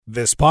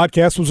This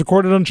podcast was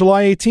recorded on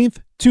July 18th,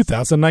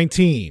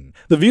 2019.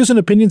 The views and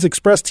opinions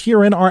expressed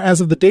herein are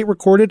as of the date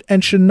recorded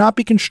and should not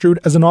be construed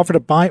as an offer to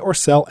buy or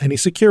sell any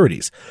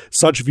securities.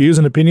 Such views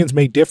and opinions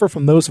may differ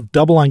from those of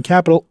DoubleLine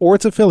Capital or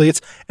its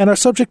affiliates and are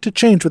subject to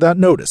change without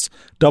notice.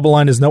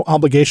 DoubleLine has no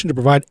obligation to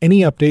provide any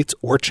updates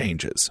or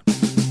changes.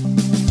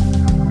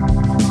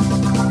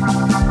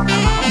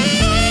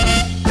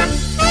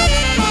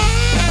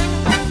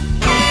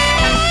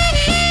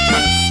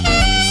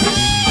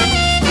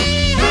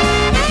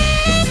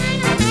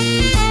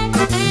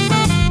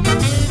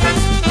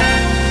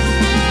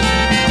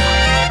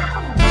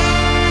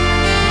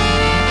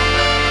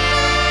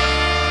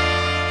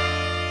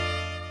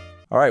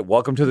 All right,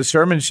 welcome to the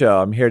Sherman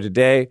Show. I'm here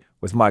today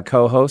with my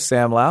co-host,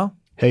 Sam Lau.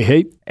 Hey,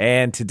 hey.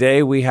 And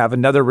today we have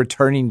another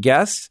returning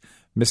guest,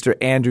 Mr.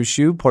 Andrew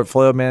Hsu,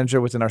 portfolio manager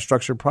within our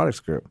structured products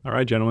group. All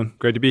right, gentlemen.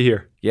 Great to be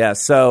here. Yeah,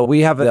 so we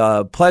have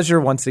the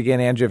pleasure once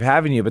again, Andrew, of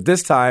having you. But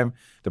this time,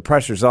 the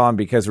pressure's on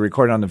because we're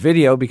recording on the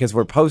video because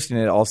we're posting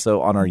it also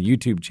on our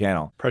YouTube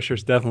channel.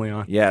 Pressure's definitely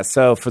on. Yeah,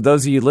 so for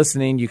those of you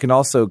listening, you can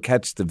also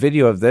catch the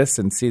video of this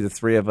and see the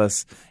three of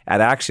us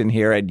at action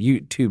here at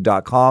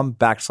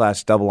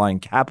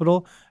youtube.com/DoubleLine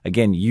Capital.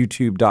 Again,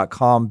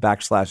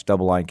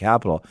 youtube.com/DoubleLine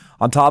Capital.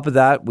 On top of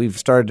that, we've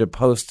started to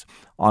post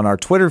on our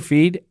Twitter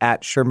feed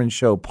at Sherman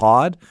Show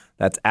Pod.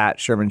 That's at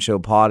Sherman Show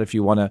Pod. If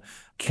you want to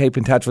keep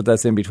in touch with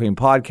us in between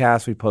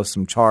podcasts, we post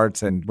some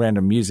charts and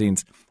random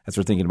musings as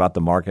we're thinking about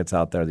the markets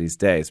out there these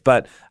days.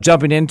 But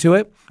jumping into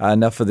it,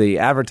 enough of the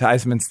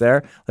advertisements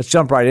there. Let's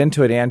jump right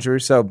into it, Andrew.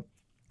 So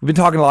we've been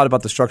talking a lot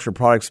about the structured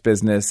products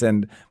business,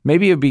 and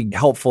maybe it'd be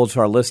helpful to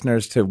our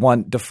listeners to,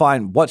 one,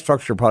 define what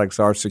structured products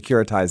are,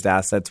 securitized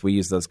assets. We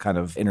use those kind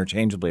of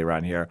interchangeably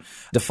around here.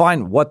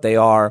 Define what they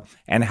are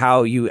and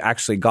how you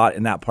actually got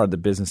in that part of the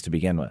business to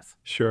begin with.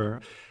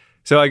 Sure.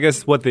 So I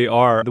guess what they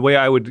are, the way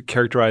I would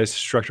characterize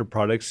structured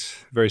products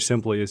very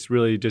simply is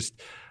really just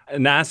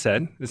an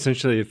asset,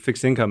 essentially a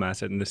fixed income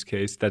asset in this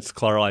case, that's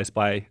collateralized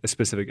by a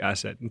specific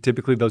asset. And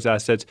typically those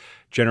assets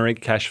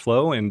generate cash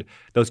flow, and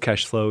those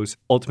cash flows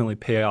ultimately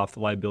pay off the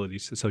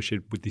liabilities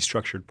associated with the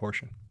structured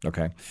portion.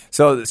 Okay.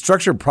 So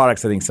structured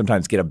products, I think,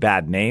 sometimes get a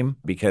bad name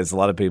because a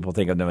lot of people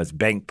think of them as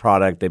bank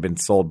product. They've been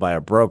sold by a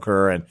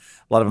broker, and a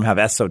lot of them have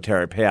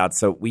esoteric payouts.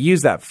 So we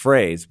use that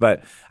phrase,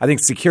 but I think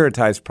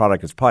securitized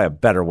product is probably a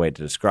better way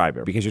to describe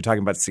it because you're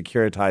talking about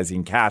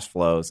securitizing cash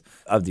flows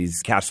of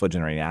these cash flow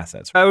generating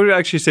assets. I would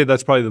actually say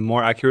that's probably the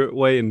more accurate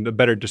way and the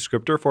better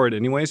descriptor for it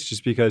anyways,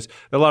 just because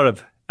there are a lot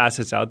of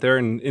assets out there,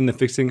 and in the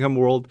fixed income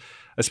world,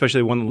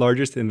 especially one of the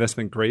largest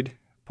investment grade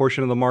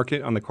portion of the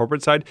market on the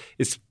corporate side,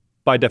 is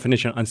by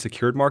definition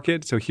unsecured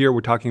market. So here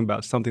we're talking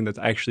about something that's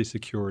actually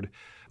secured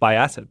by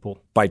asset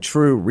pool. By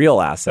true real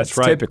assets, that's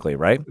right. Typically,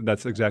 right?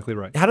 That's exactly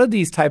right. How do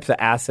these types of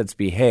assets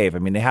behave? I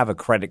mean, they have a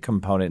credit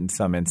component in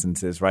some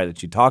instances, right,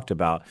 that you talked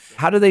about.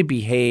 How do they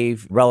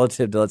behave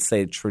relative to, let's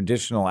say,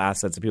 traditional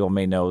assets that people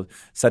may know,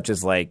 such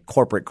as like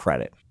corporate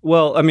credit?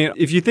 Well, I mean,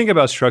 if you think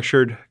about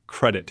structured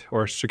credit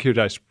or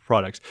securitized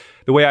products,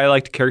 the way I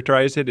like to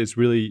characterize it is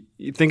really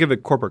think of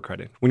it corporate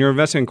credit. When you're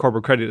investing in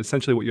corporate credit,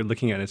 essentially what you're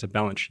looking at is a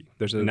balance sheet.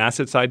 There's an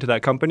asset side to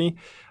that company,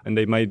 and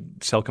they might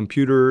sell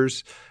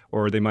computers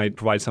or they might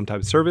provide some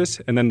type of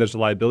service. And then there's the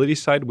liability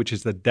side, which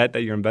is the debt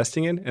that you're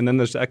investing in. And then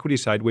there's the equity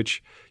side,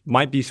 which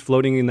might be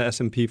floating in the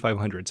S&P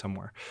 500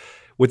 somewhere.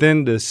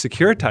 Within the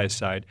securitized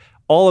side,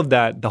 all of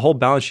that, the whole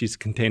balance sheet is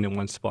contained in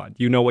one spot.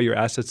 You know what your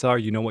assets are,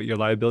 you know what your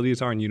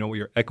liabilities are, and you know what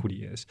your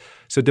equity is.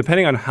 So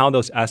depending on how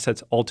those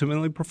assets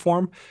ultimately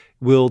perform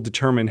will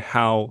determine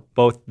how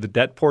both the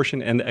debt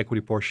portion and the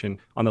equity portion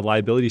on the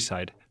liability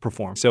side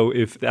perform. So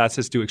if the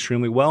assets do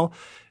extremely well,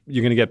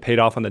 you're going to get paid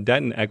off on the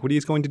debt, and equity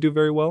is going to do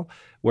very well.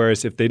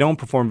 Whereas if they don't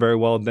perform very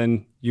well,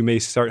 then you may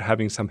start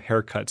having some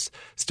haircuts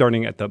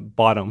starting at the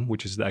bottom,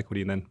 which is the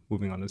equity, and then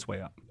moving on its way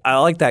up. I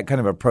like that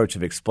kind of approach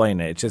of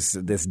explaining it. It's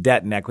just this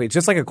debt and equity. It's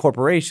just like a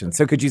corporation.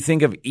 So could you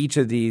think of each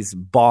of these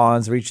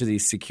bonds or each of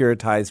these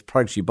securitized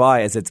products you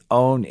buy as its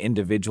own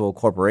individual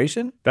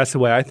corporation? That's the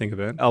way I think of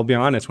it. I'll be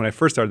honest, when I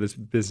first started this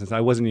business,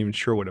 I wasn't even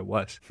sure what it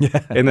was.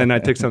 And then I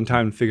took some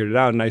time and figured it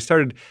out, and I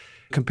started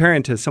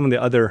comparing to some of the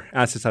other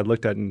assets I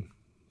looked at in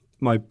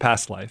my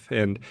past life.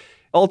 And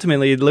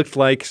ultimately, it looked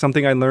like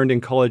something I learned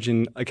in college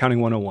in Accounting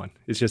 101.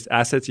 It's just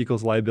assets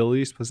equals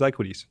liabilities plus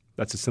equities.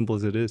 That's as simple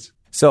as it is.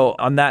 So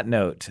on that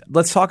note,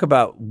 let's talk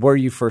about where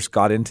you first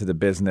got into the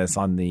business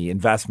on the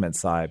investment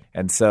side.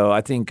 And so I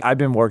think I've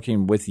been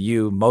working with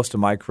you most of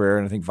my career,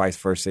 and I think vice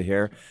versa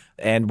here.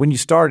 And when you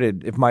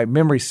started, if my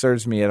memory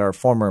serves me at our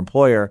former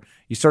employer,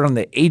 you started on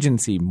the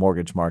agency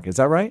mortgage market. Is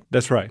that right?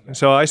 That's right.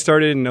 So I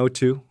started in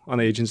 2002 on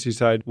the agency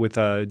side with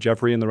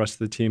Jeffrey and the rest of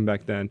the team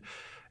back then.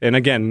 And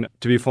again,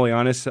 to be fully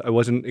honest, I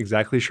wasn't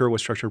exactly sure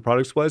what structured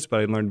products was, but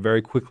I learned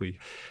very quickly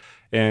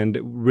and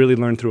really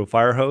learned through a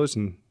fire hose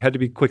and had to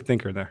be a quick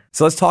thinker there.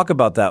 So let's talk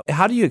about that.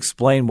 How do you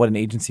explain what an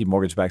agency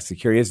mortgage-backed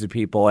security is to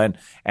people,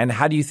 and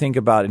how do you think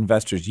about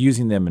investors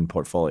using them in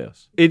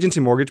portfolios? Agency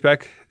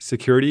mortgage-backed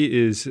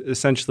security is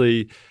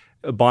essentially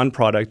a bond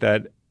product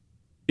that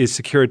is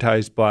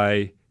securitized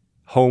by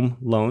home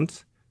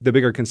loans The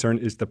bigger concern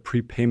is the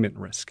prepayment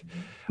risk.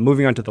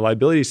 Moving on to the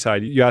liability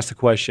side, you asked the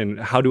question,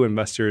 how do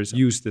investors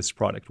use this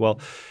product? Well,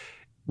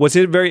 what's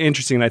very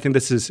interesting, and I think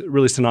this is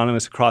really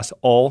synonymous across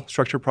all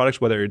structured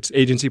products, whether it's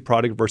agency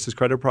product versus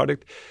credit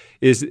product,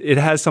 is it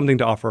has something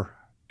to offer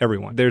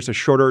everyone. There's a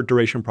shorter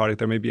duration product.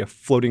 There may be a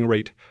floating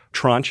rate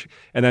tranche,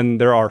 and then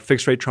there are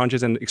fixed rate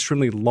tranches and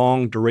extremely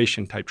long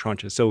duration type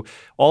tranches. So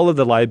all of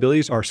the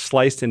liabilities are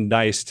sliced and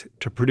diced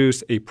to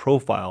produce a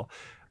profile.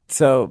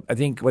 So I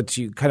think what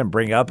you kind of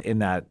bring up in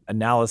that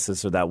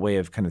analysis or that way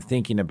of kind of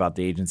thinking about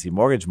the agency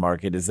mortgage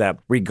market is that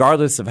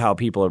regardless of how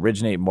people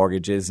originate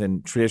mortgages,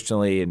 and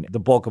traditionally and the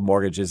bulk of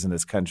mortgages in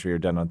this country are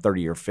done on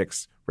 30-year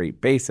fixed rate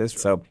basis.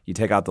 So you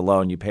take out the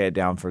loan, you pay it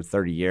down for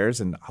 30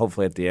 years, and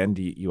hopefully at the end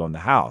you own the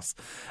house.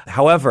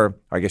 However,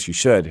 I guess you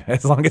should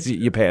as long as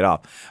you pay it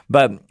off.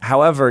 But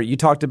however, you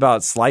talked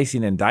about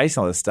slicing and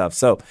dicing all this stuff.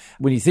 So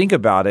when you think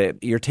about it,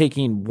 you're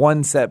taking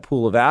one set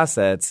pool of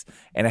assets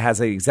and it has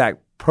an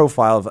exact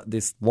profile of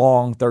this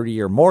long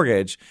 30-year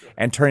mortgage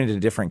and turn it into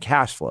different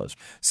cash flows.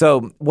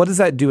 So what does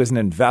that do as an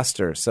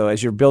investor? So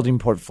as you're building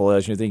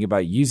portfolios, you're thinking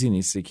about using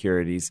these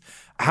securities,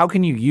 how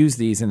can you use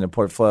these in the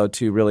portfolio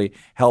to really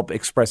help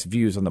express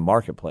views on the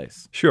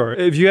marketplace? Sure.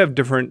 If you have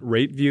different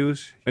rate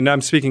views, and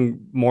I'm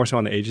speaking more so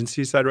on the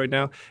agency side right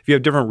now, if you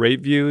have different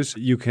rate views,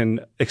 you can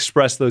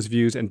express those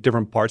views in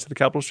different parts of the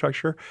capital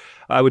structure.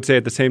 I would say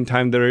at the same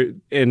time,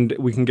 and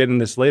we can get in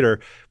this later,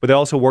 but they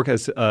also work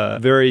as a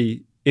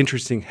very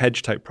interesting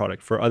hedge type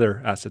product for other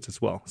assets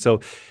as well. So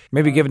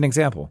maybe give an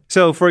example.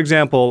 So for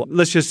example,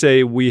 let's just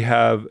say we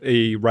have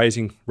a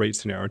rising rate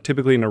scenario.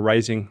 Typically in a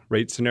rising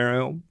rate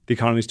scenario, the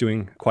economy is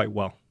doing quite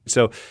well.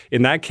 So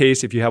in that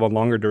case, if you have a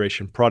longer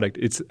duration product,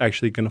 it's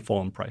actually going to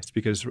fall in price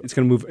because it's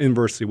going to move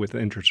inversely with the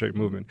interest rate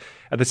movement.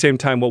 At the same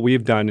time, what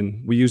we've done,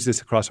 and we use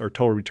this across our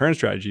total return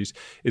strategies,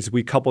 is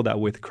we couple that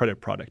with credit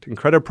product. And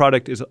credit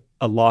product is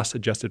a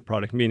loss-adjusted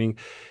product, meaning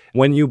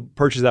when you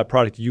purchase that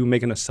product, you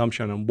make an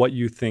assumption on what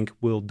you think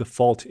will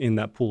default in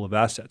that pool of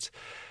assets.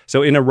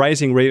 So in a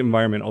rising rate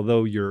environment,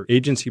 although your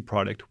agency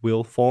product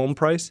will fall in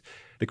price,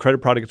 the credit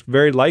product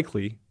very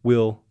likely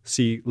will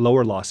see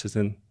lower losses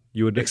than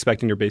you would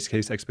expect in your base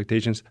case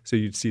expectations, so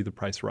you'd see the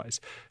price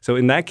rise. So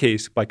in that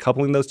case, by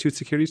coupling those two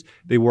securities,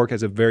 they work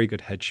as a very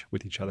good hedge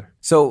with each other.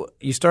 So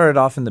you started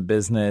off in the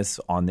business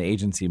on the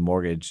agency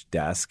mortgage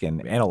desk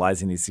and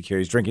analyzing these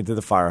securities, drinking through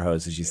the fire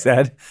hose, as you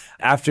said.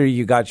 After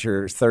you got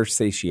your thirst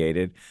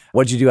satiated,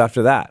 what did you do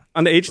after that?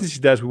 On the agency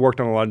desk, we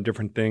worked on a lot of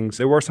different things.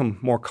 There were some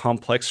more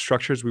complex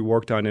structures we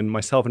worked on, and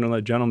myself and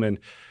another gentleman,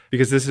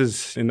 because this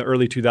is in the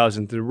early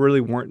 2000s, there really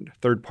weren't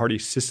third-party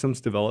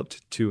systems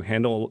developed to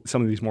handle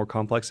some of these more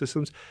complex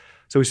systems.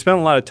 So we spent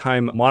a lot of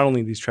time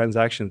modeling these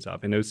transactions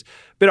up. And it was a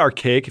bit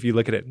archaic if you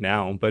look at it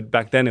now, but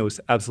back then it was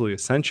absolutely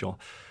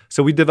essential.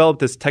 So we developed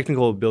this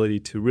technical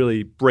ability to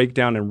really break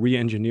down and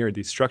re-engineer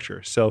these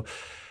structures. So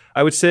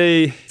I would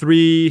say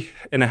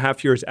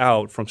 3.5 years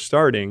out from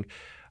starting,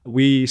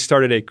 we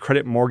started a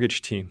credit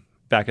mortgage team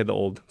back at the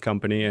old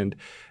company, and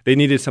they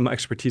needed some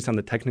expertise on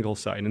the technical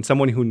side and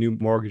someone who knew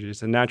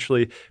mortgages. And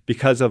naturally,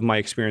 because of my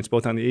experience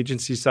both on the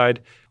agency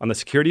side, on the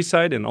security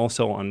side, and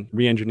also on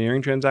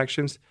re-engineering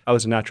transactions, I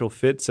was a natural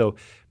fit, so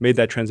made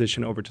that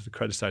transition over to the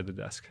credit side of the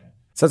desk.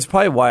 So that's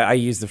probably why I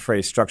use the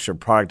phrase structured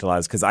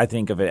productized, because I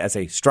think of it as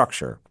a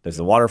structure. There's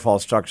the waterfall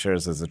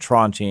structures, there's the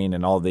tranching,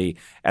 and all the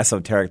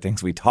esoteric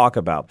things we talk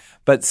about.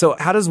 But so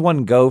how does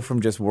one go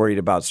from just worried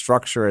about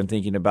structure and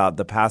thinking about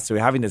the pass-through,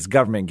 having this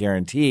government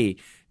guarantee,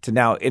 to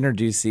now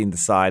introducing the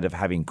side of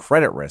having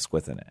credit risk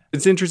within it?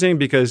 It's interesting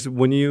because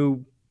when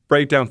you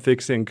break down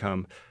fixed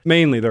income,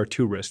 mainly there are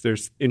two risks.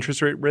 There's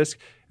interest rate risk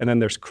and then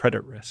there's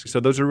credit risk. So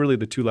those are really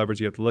the two levers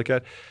you have to look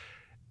at.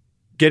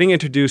 Getting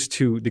introduced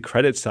to the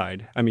credit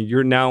side, I mean,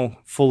 you're now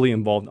fully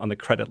involved on the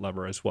credit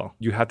lever as well.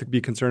 You have to be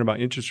concerned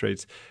about interest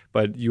rates,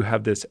 but you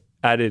have this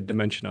added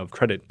dimension of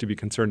credit to be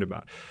concerned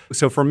about.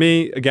 So for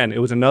me, again, it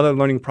was another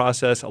learning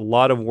process, a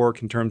lot of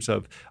work in terms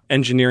of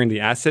engineering the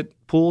asset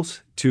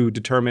pools to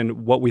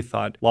determine what we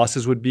thought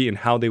losses would be and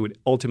how they would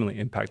ultimately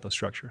impact those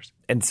structures.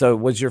 And so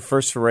was your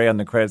first foray on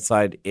the credit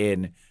side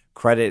in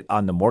credit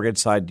on the mortgage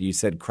side? You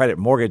said credit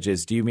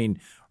mortgages. Do you mean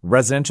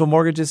residential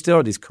mortgages still?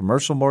 Are these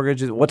commercial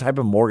mortgages? What type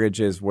of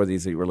mortgages were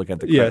these that you were looking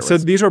at the credit risk? So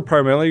these are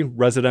primarily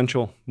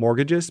residential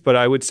mortgages, but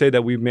I would say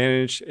that we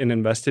managed and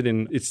invested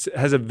in, it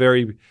has a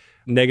very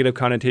negative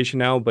connotation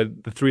now,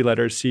 but the three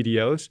letters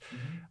CDOs,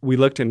 we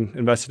looked and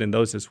invested in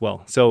those as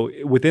well. So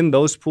within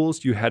those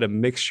pools, you had a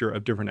mixture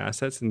of different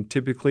assets, and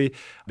typically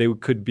they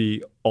could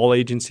be all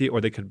agency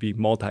or they could be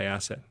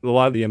multi-asset. A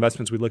lot of the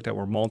investments we looked at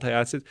were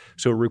multi-asset,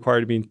 so it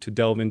required me to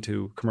delve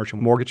into commercial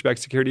mortgage-backed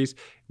securities,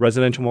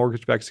 residential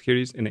mortgage-backed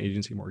securities, and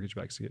agency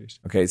mortgage-backed securities.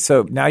 Okay,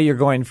 so now you're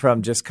going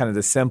from just kind of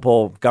the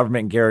simple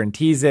government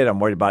guarantees it, I'm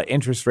worried about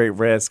interest rate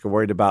risk, I'm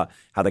worried about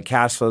how the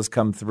cash flows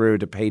come through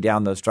to pay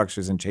down those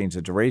structures and change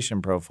the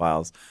duration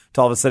profiles,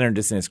 to all of a sudden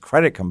introducing this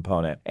credit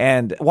component.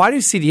 And Why do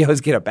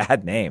CDOs get a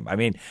bad name? I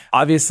mean,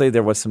 obviously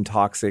there was some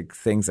toxic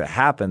things that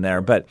happened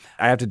there, but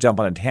I have to jump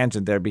on a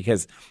tangent there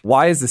because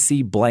why is the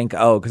C blank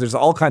O? Because there's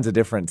all kinds of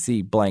different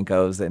C blank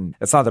O's, and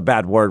it's not a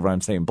bad word when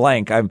I'm saying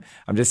blank. I'm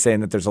just saying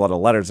that there's a lot of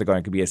letters that go.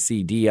 It could be a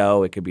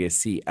CDO, it could be a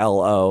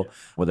CLO,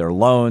 where there are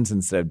loans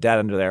instead of debt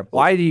under there.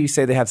 Why do you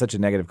say they have such a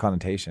negative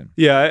connotation?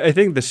 Yeah, I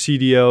think the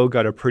CDO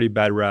got a pretty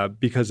bad rap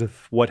because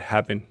of what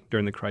happened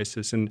during the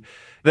crisis. And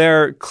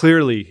there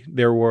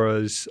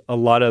was a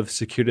lot of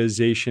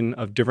securitization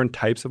of different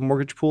types of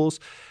mortgage pools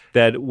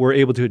that were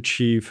able to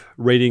achieve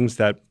ratings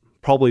that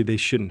probably they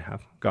shouldn't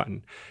have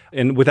gotten.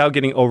 And without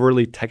getting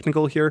overly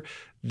technical here,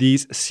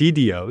 these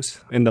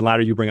CDOs, in the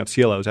latter you bring up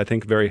CLOs, I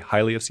think very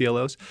highly of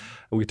CLOs.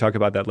 We talk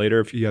about that later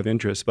if you have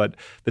interest. But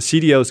the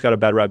CDOs got a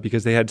bad rap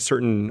because they had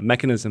certain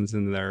mechanisms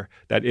in there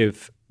that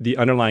if the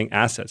underlying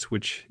assets,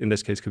 which in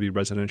this case could be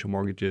residential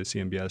mortgages,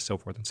 CMBS, so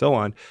forth and so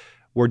on,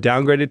 were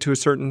downgraded to a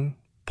certain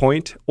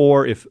point,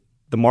 or if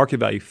the market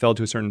value fell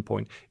to a certain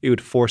point, it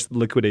would force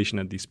liquidation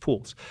of these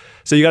pools.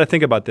 So you got to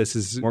think about this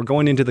as we're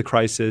going into the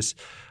crisis.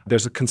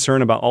 There's a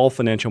concern about all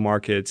financial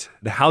markets.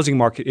 The housing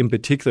market in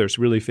particular is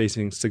really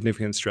facing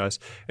significant stress.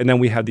 And then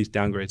we have these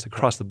downgrades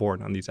across the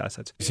board on these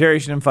assets.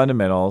 Deterioration in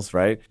fundamentals,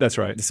 right? That's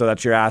right. So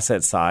that's your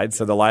asset side.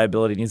 So the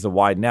liability needs to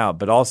widen out.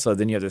 But also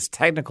then you have this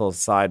technical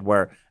side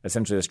where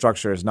essentially the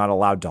structure is not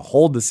allowed to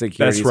hold the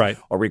securities. That's right.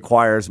 Or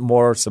requires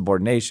more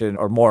subordination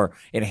or more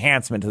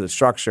enhancement to the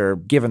structure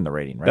given the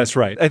rating, right? That's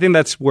right. I think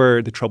that's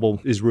where the trouble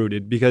is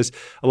rooted because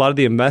a lot of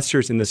the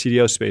investors in the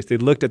CDO space, they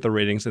looked at the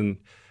ratings and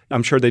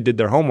I'm sure they did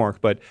their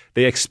homework, but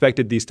they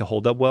expected these to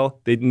hold up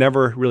well. They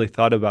never really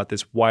thought about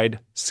this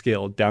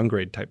wide-scale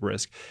downgrade type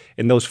risk.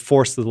 And those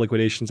forced the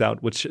liquidations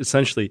out, which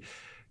essentially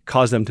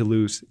caused them to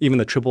lose, even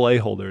the AAA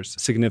holders, a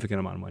significant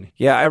amount of money.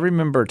 Yeah, I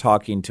remember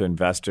talking to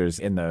investors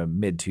in the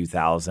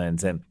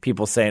mid-2000s and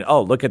people saying,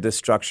 oh, look at this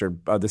structure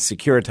of the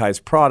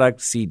securitized product,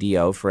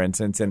 CDO, for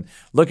instance, and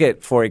look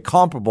at for a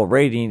comparable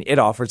rating, it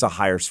offers a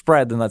higher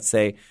spread than, let's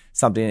say,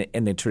 something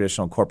in the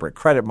traditional corporate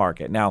credit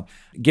market. Now,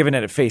 given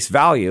it at face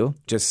value,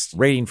 just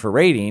rating for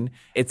rating,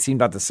 it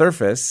seemed at the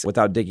surface,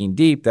 without digging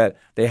deep, that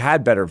they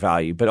had better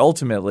value. But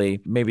ultimately,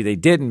 maybe they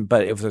didn't,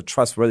 but it was a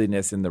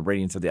trustworthiness in the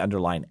ratings of the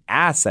underlying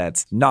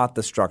assets, not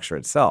the structure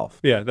itself.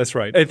 Yeah, that's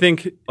right. I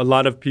think a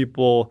lot of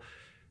people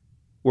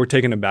were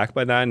taken aback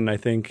by that, and I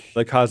think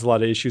that caused a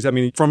lot of issues. I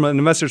mean, from an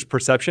investor's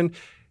perception,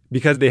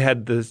 because they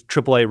had the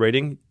AAA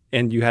rating,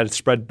 and you had it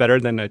spread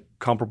better than a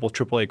comparable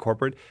AAA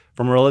corporate,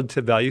 from a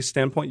relative value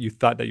standpoint, you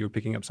thought that you were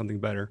picking up something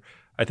better.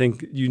 I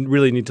think you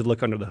really need to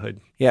look under the hood.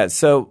 Yeah.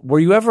 So were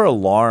you ever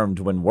alarmed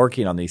when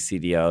working on these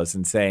CDOs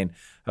and saying,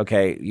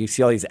 okay, you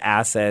see all these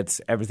assets,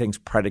 everything's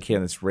predicated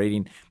on this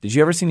rating. Did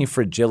you ever see any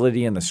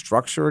fragility in the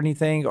structure or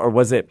anything? Or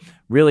was it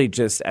really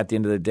just, at the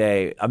end of the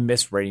day, a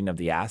misrating of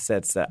the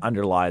assets that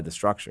underlie the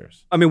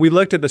structures? I mean, we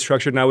looked at the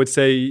structure, and I would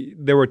say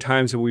there were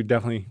times that we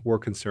definitely were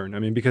concerned. I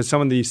mean, because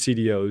some of these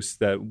CDOs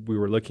that we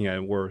were looking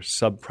at were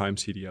subprime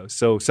CDOs.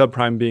 So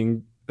subprime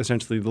being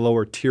essentially the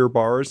lower tier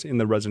borrowers in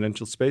the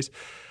residential space.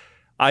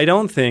 I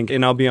don't think,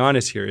 and I'll be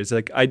honest here, is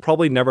like I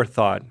probably never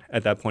thought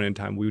at that point in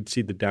time we would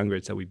see the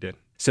downgrades that we did.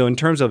 So in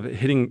terms of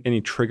hitting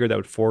any trigger that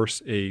would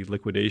force a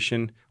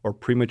liquidation or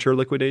premature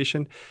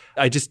liquidation,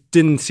 I just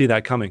didn't see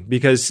that coming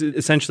because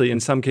essentially in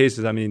some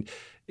cases, I mean,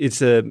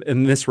 it's a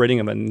misrating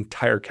of an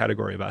entire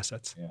category of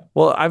assets. Yeah.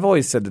 Well, I've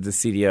always said that the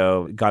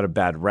CDO got a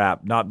bad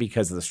rap, not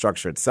because of the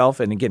structure itself.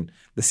 And again,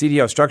 the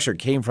CDO structure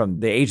came from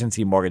the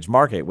agency mortgage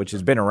market, which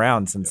has been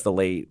around since the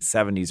late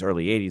 70s,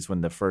 early 80s,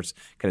 when the first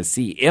kind of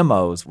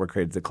CMOs were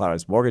created, the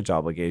collateralized mortgage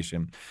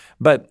obligation.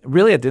 But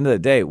really, at the end of the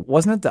day,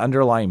 wasn't it the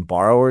underlying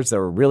borrowers that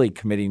were really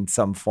committing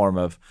some form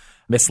of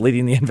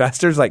misleading the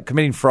investors, like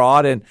committing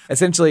fraud? And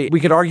essentially, we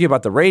could argue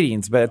about the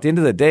ratings, but at the end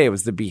of the day, it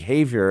was the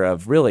behavior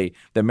of really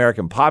the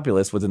American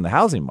populace within the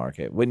housing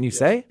market, wouldn't you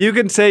say? You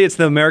could say it's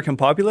the American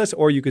populace,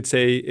 or you could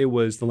say it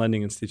was the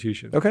lending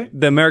institution. Okay.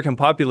 The American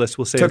populace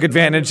will say— Took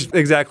advantage.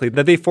 Exactly.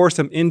 That they forced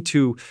them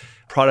into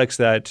products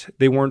that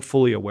they weren't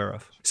fully aware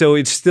of. So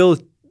it's still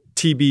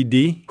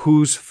TBD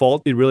whose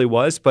fault it really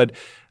was, but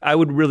I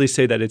would really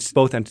say that it's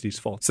both entities'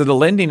 fault. So the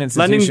lending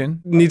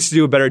institution needs to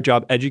do a better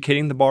job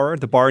educating the borrower.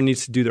 The borrower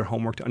needs to do their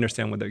homework to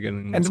understand what they're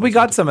getting. And we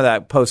got some of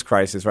that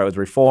post-crisis, right, with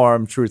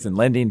reform, truth in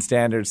lending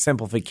standards,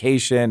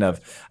 simplification of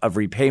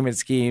repayment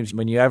schemes.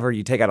 Whenever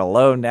you take out a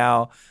loan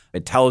now,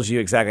 it tells you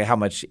exactly how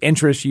much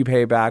interest you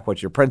pay back,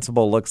 what your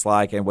principal looks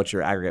like, and what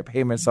your aggregate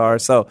payments are.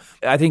 So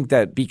I think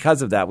that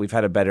because of that, we've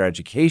had a better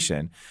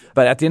education.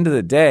 But at the end of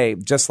the day,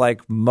 just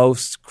like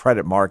most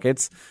credit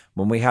markets,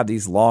 when we have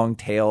these long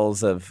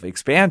tails of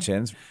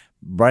expansions,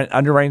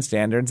 underwriting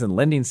standards and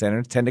lending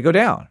standards tend to go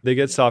down. They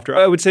get softer.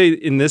 I would say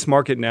in this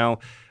market now,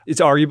 it's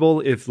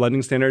arguable if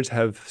lending standards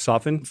have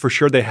softened. For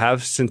sure they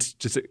have since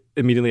just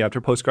immediately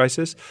after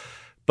post-crisis.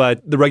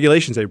 But the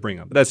regulations they bring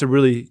up, that's a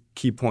really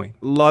key point.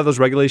 A lot of those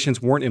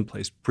regulations weren't in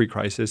place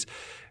pre-crisis.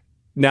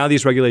 Now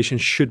these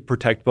regulations should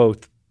protect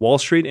both Wall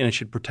Street and it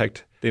should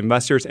protect the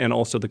investors and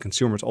also the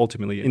consumers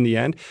ultimately in the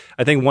end.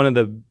 I think one of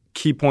the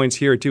key points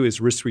here too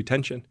is risk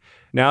retention.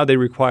 Now they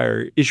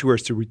require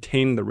issuers to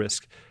retain the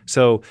risk.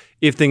 So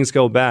if things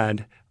go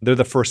bad, they're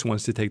the first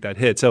ones to take that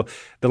hit. So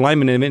the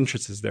alignment of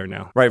interest is there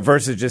now. Right,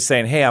 versus just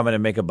saying, hey, I'm going to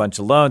make a bunch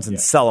of loans and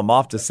sell them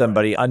off to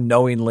somebody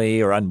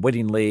unknowingly or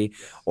unwittingly,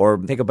 or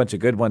take a bunch of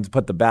good ones,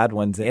 put the bad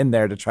ones in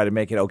there to try to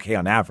make it okay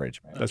on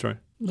average. That's right.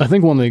 I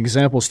think one of the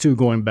examples, too,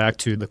 going back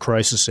to the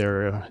crisis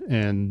area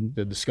and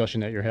the discussion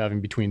that you're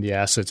having between the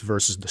assets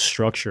versus the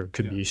structure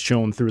could be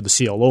shown through the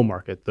CLO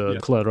market, the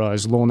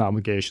collateralized loan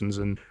obligations.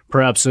 And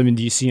perhaps, do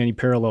you see any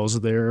parallels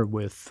there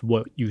with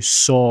what you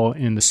saw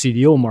in the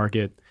CDO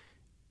market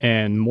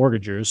and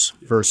mortgagers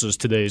versus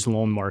today's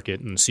loan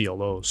market and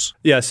CLOs?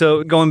 Yeah,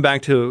 so going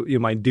back to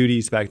my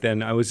duties back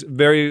then, I was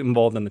very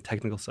involved on the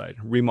technical side,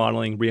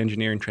 remodeling,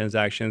 re-engineering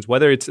transactions,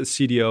 whether it's a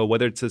CDO,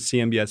 whether it's a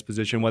CMBS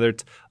position, whether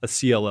it's a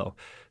CLO.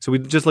 So we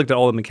just looked at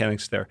all the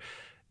mechanics there.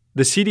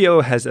 The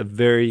CDO has a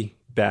very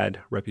bad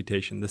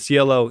reputation. The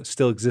CLO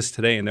still exists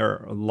today, and there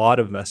are a lot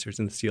of investors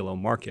in the CLO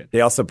market. They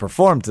also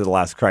performed to the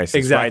last crisis,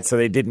 exactly. right? So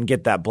they didn't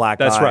get that black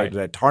that's eye, right.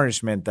 that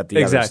tarnishment that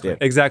the others did.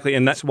 Exactly,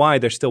 and that's why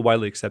they're still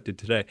widely accepted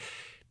today.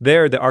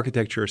 There, the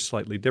architecture is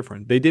slightly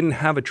different. They didn't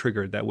have a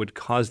trigger that would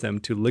cause them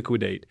to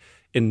liquidate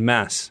in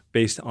mass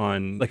based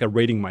on like a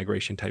rating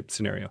migration type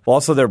scenario. Well,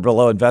 also, they're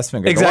below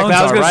investment grade. Exactly.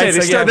 I was going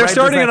to say, they're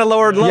starting at a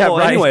lower level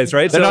anyways,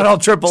 right? They're not all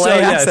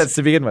AAA assets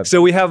to begin with.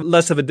 So we have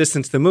less of a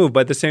distance to move,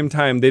 but at the same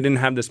time, they didn't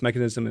have this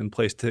mechanism in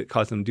place to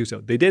cause them to do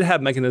so. They did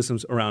have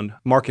mechanisms around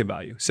market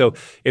value. So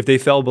if they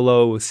fell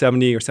below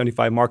 70 or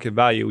 75 market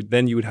value,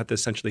 then you would have to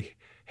essentially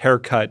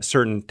haircut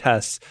certain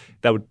tests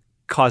that would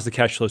cause the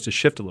cash flows to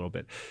shift a little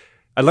bit.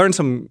 I learned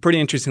some pretty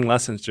interesting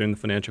lessons during the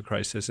financial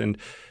crisis, and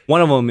one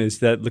of them is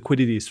that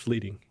liquidity is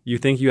fleeting. You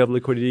think you have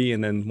liquidity,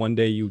 and then one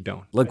day you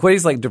don't. Liquidity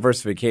is like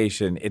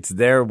diversification. It's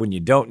there when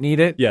you don't need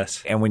it,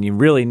 yes, and when you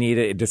really need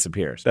it, it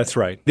disappears. That's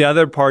right. The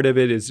other part of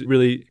it is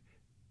really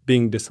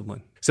being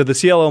disciplined. So the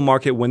CLO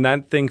market, when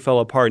that thing fell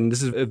apart, and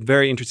this is a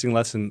very interesting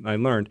lesson I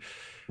learned,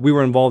 we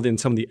were involved in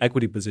some of the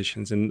equity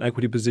positions, and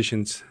equity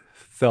positions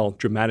fell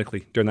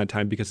dramatically during that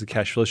time because the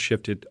cash flows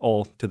shifted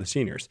all to the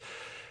seniors.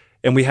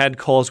 And we had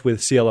calls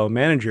with CLO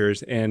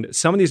managers, and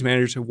some of these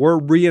managers were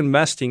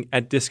reinvesting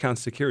at discount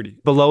security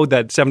below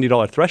that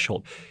 $70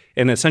 threshold.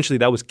 And essentially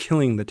that was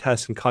killing the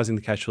test and causing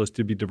the cash flows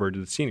to be diverted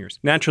to the seniors.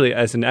 Naturally,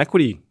 as an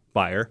equity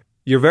buyer,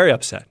 you're very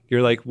upset.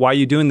 You're like, why are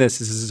you doing this?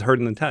 This is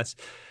hurting the test.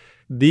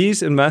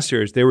 These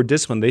investors, they were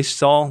disciplined. They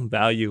saw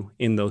value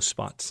in those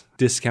spots,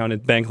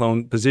 discounted bank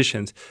loan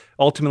positions.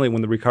 Ultimately,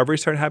 when the recovery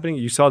started happening,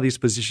 you saw these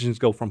positions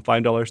go from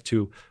 $5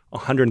 to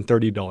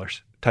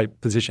 $130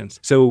 type positions.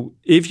 So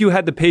if you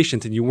had the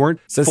patience and you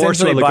weren't forced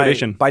to a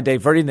liquidation. By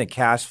diverting the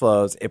cash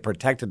flows, it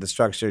protected the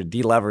structure,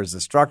 delevers the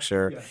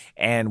structure. Yeah.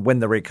 And when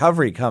the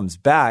recovery comes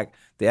back,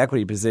 the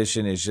equity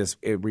position is just,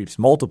 it reaps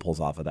multiples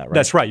off of that, right?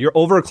 That's right. You're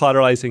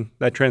over-collateralizing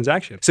that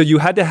transaction. So you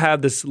had to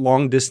have this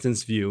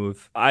long-distance view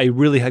of, I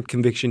really had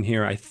conviction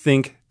here. I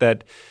think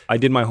that I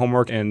did my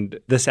homework and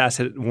this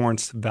asset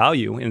warrants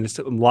value, and it's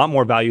a lot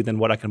more value than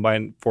what I can buy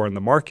it for in the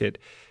market.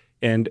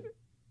 And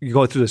you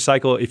go through the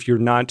cycle. If you're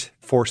not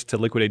forced to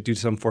liquidate due to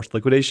some forced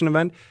liquidation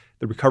event,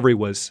 the recovery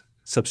was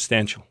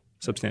substantial.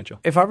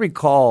 If I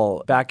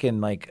recall, back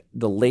in like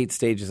the late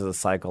stages of the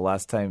cycle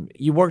last time,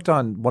 you worked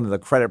on one of the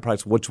credit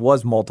products, which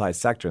was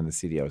multi-sector in the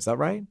CDO. Is that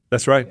right?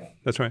 That's right.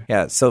 That's right.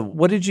 Yeah. So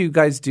what did you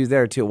guys do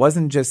there too? It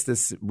wasn't just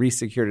this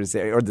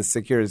re-securitization or the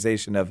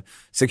securitization of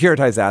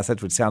securitized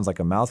assets, which sounds like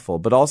a mouthful,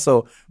 but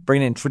also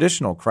bringing in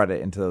traditional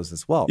credit into those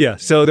as well. Yeah.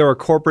 So there were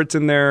corporates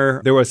in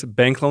there. There was a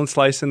bank loan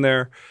slice in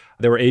there.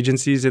 There were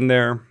agencies in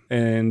there,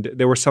 and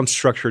there was some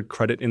structured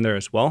credit in there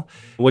as well.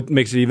 What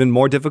makes it even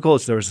more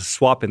difficult is there was a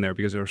swap in there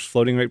because there was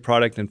floating rate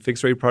product and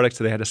fixed rate product,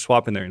 so they had a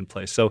swap in there in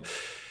place. So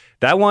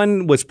that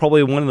one was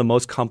probably one of the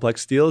most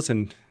complex deals,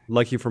 and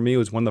lucky for me, it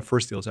was one of the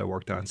first deals I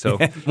worked on. So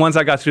once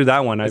I got through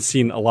that one, I've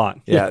seen a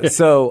lot. Yeah.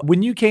 So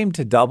when you came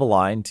to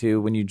DoubleLine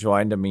too, when you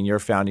joined, I mean, you're a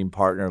founding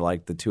partner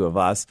like the two of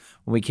us.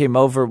 When we came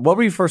over, what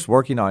were you first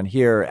working on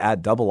here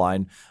at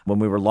DoubleLine when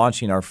we were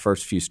launching our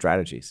first few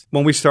strategies?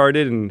 When we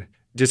started, and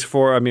just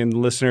for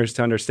listeners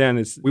to understand,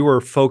 is we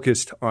were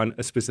focused on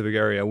a specific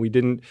area. We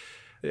didn't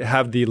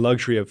have the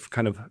luxury of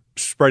kind of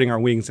spreading our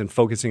wings and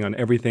focusing on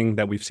everything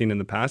that we've seen in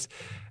the past.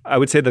 I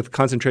would say that the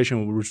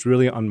concentration was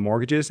really on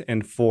mortgages.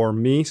 And for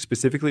me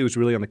specifically, it was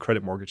really on the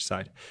credit mortgage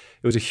side.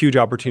 It was a huge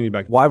opportunity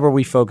back then. Why were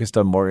we focused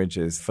on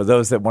mortgages for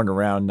those that weren't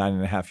around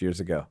 9.5 years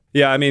ago?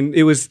 Yeah,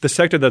 it was the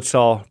sector that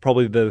saw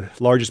probably the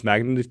largest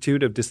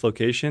magnitude of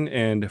dislocation.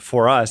 And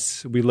for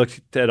us, we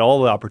looked at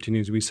all the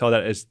opportunities. We saw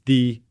that as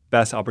the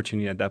best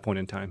opportunity at that point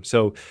in time.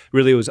 So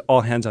really it was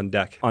all hands on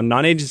deck on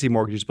non-agency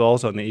mortgages, but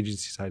also on the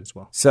agency side as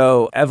well.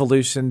 So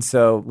evolution,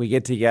 so we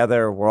get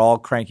together, we're all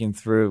cranking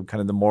through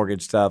kind of the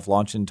mortgage stuff,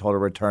 launching total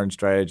return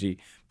strategy,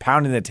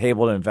 pounding the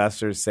table to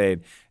investors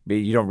saying,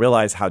 you don't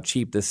realize how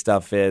cheap this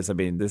stuff is.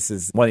 This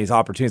is one of these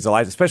opportunities of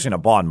life, especially in a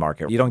bond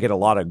market. You don't get a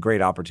lot of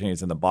great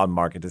opportunities in the bond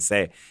market to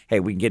say, hey,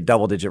 we can get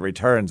double-digit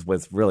returns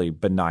with really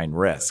benign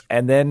risk.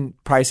 And then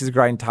prices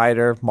grind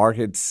tighter,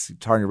 markets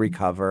starting to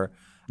recover.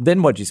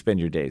 Then what'd you spend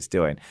your days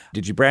doing?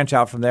 Did you branch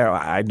out from there?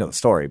 I know the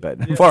story,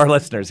 but for our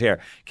listeners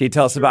here, can you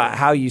tell us about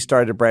how you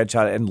started to branch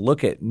out and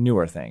look at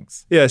newer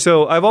things? Yeah,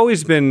 so I've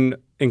always been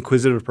an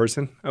inquisitive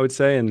person, I would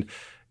say, and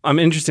I'm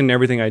interested in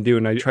everything I do,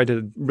 and I try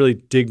to really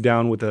dig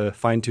down with a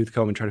fine-tooth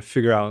comb and try to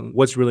figure out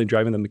what's really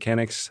driving the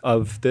mechanics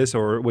of this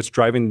or what's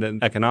driving the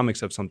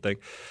economics of something.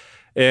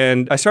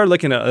 And I started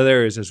looking at other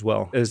areas as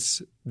well.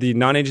 As the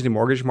non-agency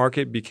mortgage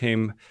market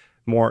became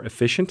more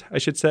efficient, I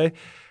should say,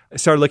 I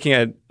started looking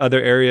at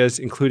other areas,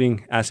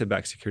 including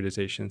asset-backed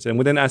securitizations. And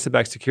within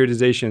asset-backed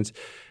securitizations,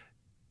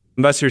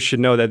 investors should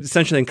know that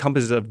essentially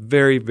encompasses a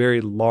very,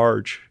 very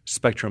large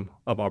spectrum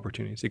of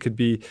opportunities. It could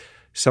be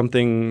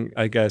something,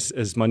 I guess,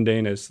 as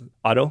mundane as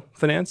auto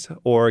finance,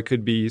 or it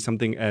could be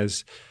something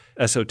as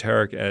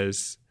esoteric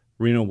as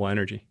renewable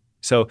energy.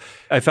 So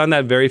I found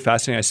that very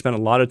fascinating. I spent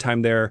a lot of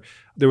time there.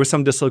 There was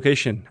some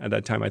dislocation at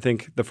that time. I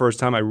think the first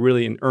time I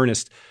really, in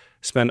earnest,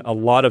 spent a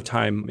lot of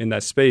time in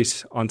that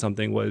space on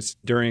something was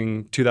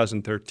during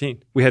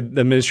 2013. We had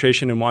the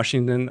administration in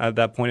Washington at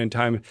that point in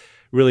time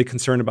really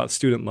concerned about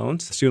student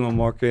loans. The student loan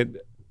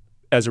market,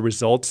 as a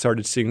result,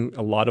 started seeing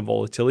a lot of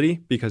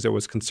volatility because there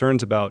was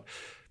concerns about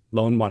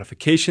loan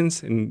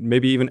modifications and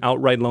maybe even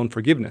outright loan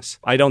forgiveness.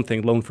 I don't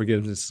think loan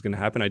forgiveness is going to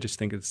happen. I just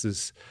think this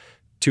is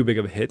too big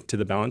of a hit to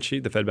the balance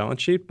sheet, the Fed balance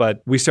sheet.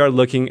 But we started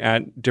looking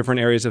at different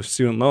areas of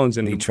student loans.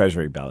 And the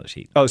Treasury balance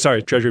sheet. Oh,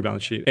 sorry, Treasury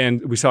balance sheet.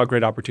 And we saw a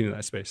great opportunity in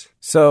that space.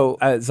 So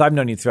as I've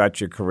known you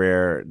throughout your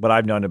career, what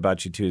I've known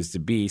about you too is to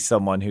be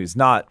someone who's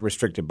not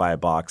restricted by a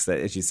box. That,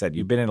 as you said,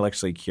 you've been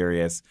intellectually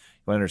curious.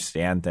 You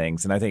understand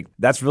things. And I think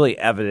that's really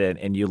evident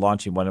in you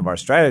launching one of our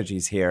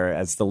strategies here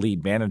as the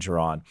lead manager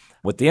on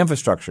with the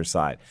infrastructure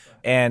side.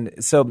 And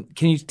so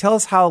can you tell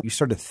us how you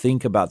start to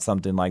think about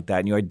something like that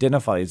and you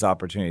identify these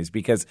opportunities?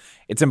 Because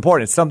it's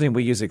important. It's something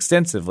we use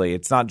extensively.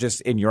 It's not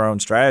just in your own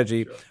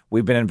strategy. Sure.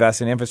 We've been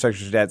investing in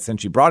infrastructure debt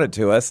since you brought it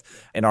to us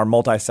in our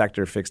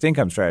multi-sector fixed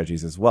income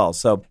strategies as well.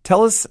 So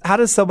tell us, how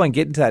does someone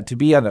get into that to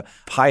be on a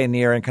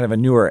pioneer in kind of a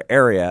newer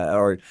area?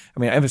 Or, I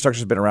mean, infrastructure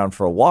has been around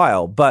for a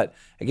while, but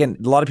again,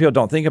 a lot of people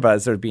don't think about it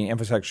as there being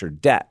infrastructure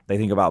debt. They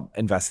think about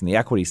investing in the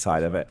equity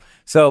side of it.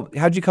 So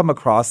how'd you come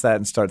across that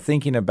and start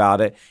thinking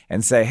about it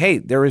and say, hey,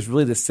 there is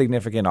really this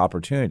significant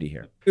opportunity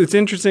here? It's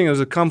interesting. It was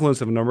a confluence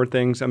of a number of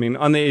things. I mean,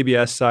 on the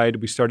ABS side,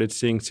 we started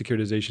seeing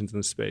securitizations in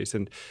the space.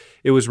 And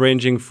it was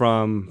ranging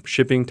from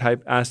shipping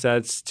type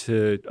assets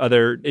to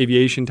other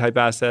aviation type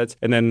assets.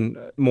 And then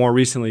more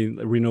recently,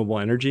 renewable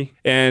energy.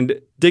 And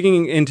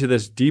digging into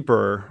this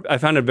deeper, I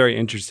found it very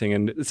interesting.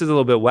 And this is a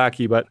little bit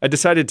wacky, but I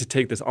decided to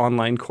take this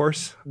online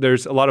course.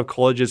 There's a lot of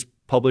colleges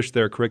publish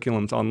their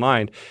curriculums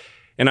online.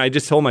 And I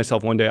just told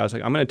myself one day, I was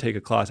like, I'm going to take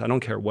a class. I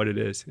don't care what it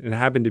is. And it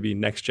happened to be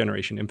next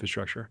generation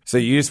infrastructure. So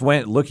you just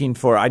went looking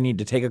for, I need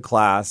to take a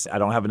class. I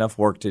don't have enough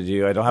work to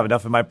do. I don't have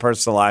enough in my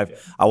personal life. Yeah.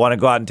 I want to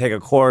go out and take a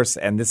course.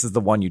 And this is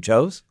the one you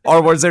chose?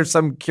 Or was there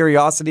some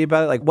curiosity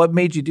about it? Like, what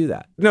made you do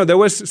that? No, there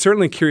was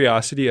certainly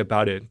curiosity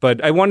about it.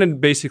 But I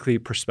wanted basically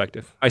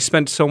perspective. I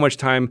spent so much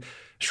time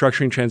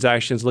structuring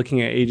transactions,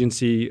 looking at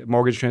agency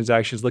mortgage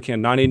transactions, looking at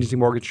non-agency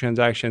mortgage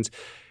transactions.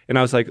 And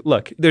I was like,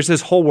 look, there's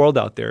this whole world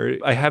out there.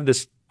 I have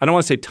this, I don't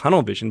want to say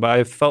tunnel vision, but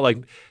I felt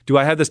like, do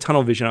I have this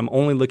tunnel vision? I'm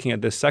only looking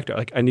at this sector.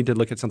 Like, I need to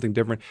look at something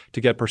different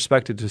to get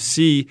perspective to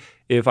see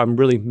if I'm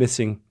really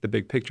missing the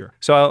big picture.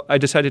 So I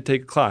decided to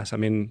take a class. I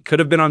mean, could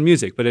have been on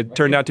music, but it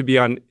turned out to be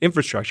on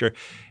infrastructure.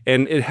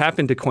 And it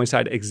happened to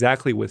coincide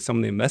exactly with some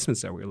of the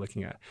investments that we were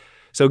looking at.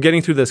 So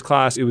getting through this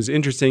class, it was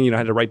interesting. I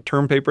had to write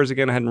term papers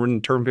again. I hadn't written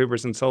term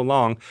papers in so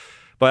long.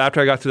 But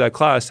after I got through that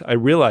class, I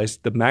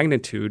realized the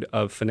magnitude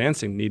of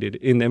financing needed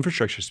in the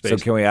infrastructure space. So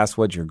can we ask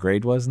what your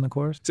grade was in the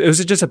course? So it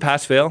was just a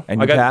pass-fail. And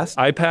you passed?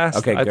 I passed.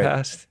 Okay, I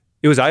passed.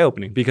 It was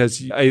eye-opening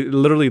because I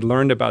literally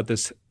learned about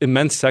this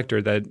immense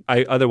sector that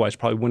I otherwise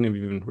probably wouldn't have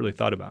even really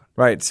thought about.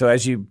 Right. So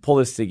as you pull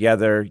this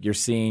together, you're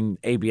seeing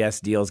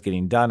ABS deals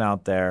getting done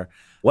out there.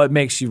 What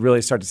makes you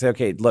really start to say,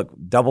 okay, look,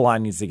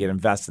 DoubleLine needs to get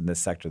invested in this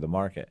sector of the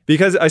market?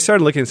 Because I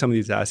started looking at some of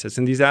these assets,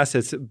 and these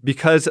assets,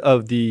 because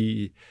of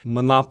the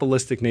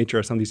monopolistic nature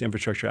of some of these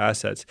infrastructure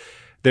assets,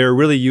 they're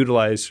really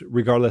utilized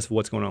regardless of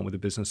what's going on with the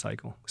business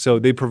cycle. So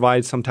they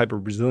provide some type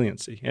of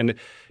resiliency. And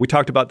we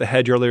talked about the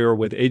hedge earlier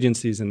with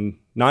agencies and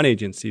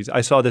non-agencies.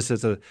 I saw this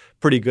as a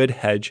pretty good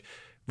hedge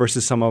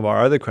versus some of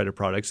our other credit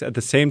products. At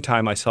the same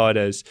time, I saw it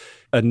as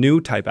a new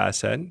type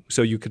asset,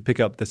 so you could pick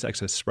up this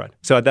excess spread.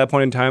 So at that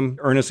point in time,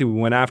 earnestly, we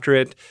went after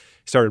it,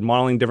 started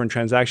modeling different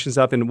transactions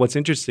up. And what's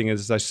interesting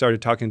is I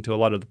started talking to a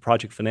lot of the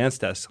project finance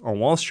desks on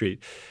Wall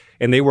Street,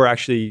 and they were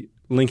actually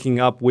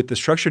linking up with the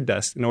structured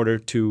desk in order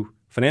to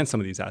finance some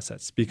of these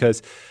assets.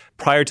 Because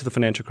prior to the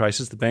financial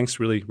crisis, the banks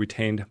really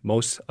retained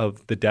most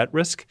of the debt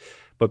risk.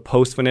 But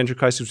post-financial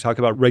crisis, we talk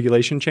about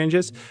regulation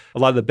changes. A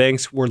lot of the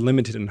banks were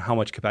limited in how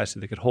much capacity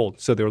they could hold.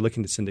 So they were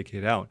looking to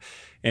syndicate out.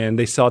 And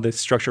they saw the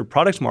structured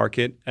products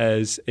market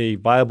as a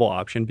viable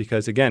option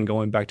because, again,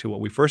 going back to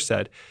what we first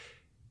said,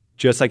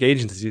 just like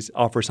agencies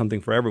offer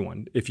something for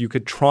everyone. If you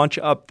could tranche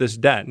up this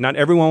debt, not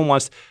everyone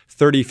wants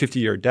 30,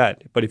 50-year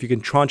debt, but if you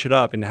can tranche it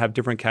up and have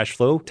different cash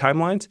flow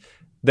timelines,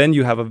 then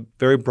you have a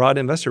very broad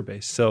investor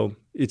base. So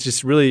it's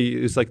just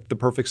really is like the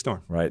perfect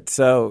storm. Right.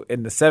 So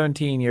in the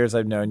 17 years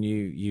I've known you,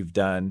 you've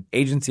done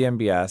agency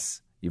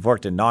MBS, you've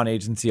worked in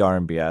non-agency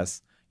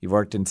RMBS, you've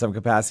worked in some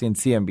capacity in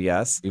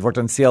CMBS, you've worked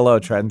on CLO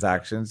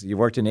transactions, you've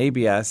worked in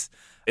ABS.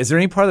 Is there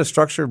any part of the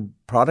structured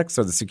products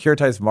or the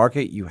securitized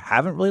market you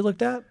haven't really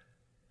looked at?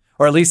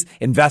 Or at least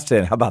invested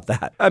in? How about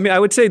that? I mean, I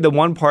would say the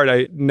one part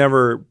I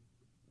never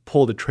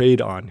pulled a trade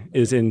on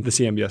is in the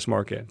CMBS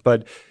market.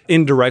 But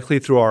indirectly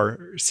through our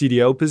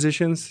CDO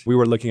positions, we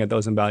were looking at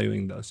those and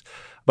valuing those.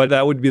 But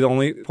that would be the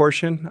only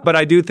portion. But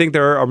I do think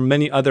there are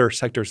many other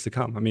sectors to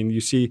come. I mean,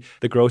 you see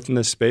the growth in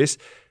this space.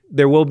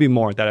 There will be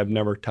more that I've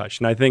never touched.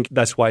 And I think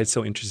that's why it's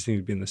so interesting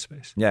to be in this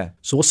space. Yeah.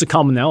 So what's the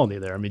commonality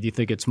there? I mean, do you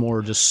think it's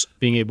more just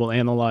being able to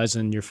analyze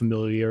and your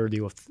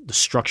familiarity with the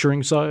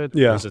structuring side?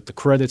 Yeah. Or is it the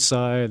credit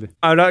side?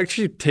 I would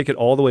actually take it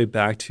all the way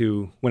back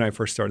to when I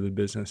first started the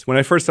business. When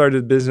I first started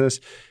the business,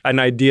 an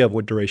idea of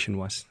what duration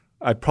was.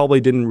 I probably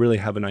didn't really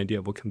have an idea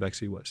of what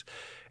convexity was.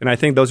 And I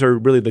think those are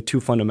really the two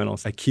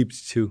fundamentals I keep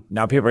to.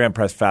 Now people are going to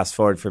press fast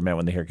forward for a minute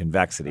when they hear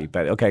convexity.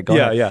 But okay, go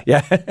ahead.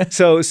 Yeah.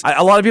 So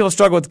a lot of people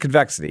struggle with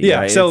convexity.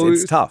 Yeah, right? so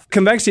it's tough.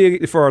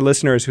 Convexity for our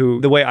listeners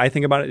the way I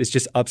think about it is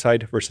just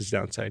upside versus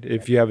downside.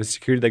 If you have a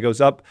security that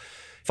goes up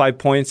 5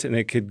 points and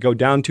it could go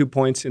down 2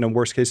 points in a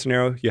worst case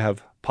scenario, you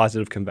have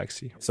positive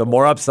convexity. So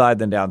more upside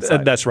than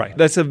downside. That's right.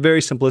 That's a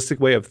very simplistic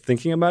way of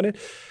thinking about it.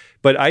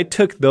 But I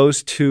took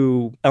those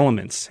two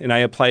elements and I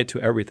apply it to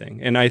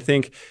everything. And I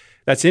think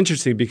that's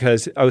interesting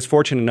because I was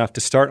fortunate enough to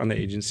start on the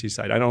agency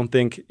side. I don't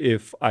think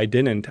if I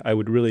didn't, I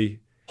would really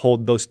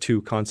hold those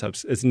two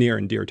concepts as near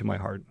and dear to my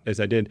heart as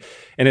I did.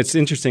 And it's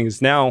interesting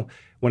is now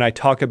when I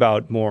talk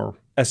about more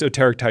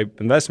esoteric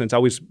type investments, I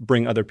always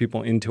bring other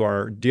people into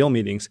our deal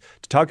meetings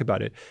to talk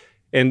about it.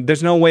 And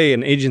there's no way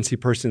an agency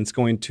person is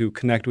going to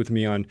connect with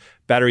me on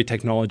battery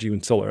technology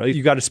and solar.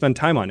 You got to spend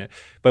time on it.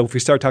 But if we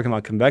start talking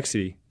about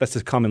convexity, that's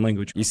a common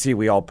language. You see,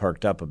 we all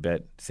perked up a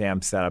bit.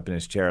 Sam sat up in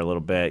his chair a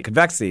little bit.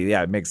 Convexity,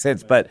 yeah, it makes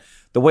sense. But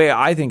the way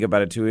I think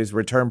about it, too, is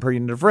return per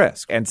unit of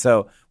risk. And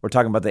so we're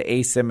talking about the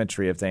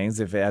asymmetry of things.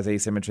 If it has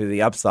asymmetry to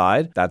the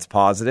upside, that's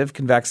positive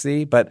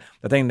convexity. But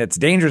the thing that's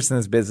dangerous in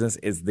this business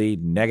is the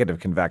negative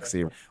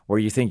convexity, where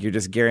you think you're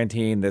just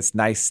guaranteeing this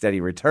nice,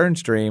 steady return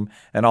stream,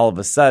 and all of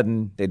a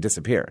sudden it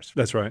disappears.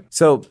 That's right.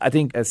 So I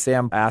think, as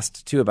Sam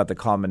asked, too, about the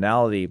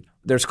commonality,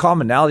 there's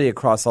commonality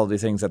across all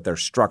these things that they're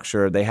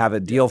structured. They have a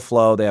deal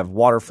flow. They have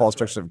waterfall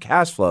structures of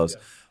cash flows.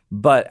 Yeah.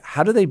 But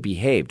how do they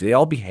behave? Do they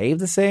all behave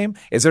the same?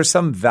 Is there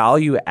some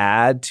value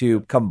add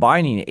to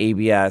combining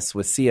ABS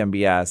with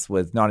CMBS,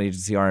 with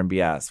non-agency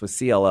RMBS, with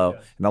CLO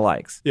and the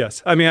likes?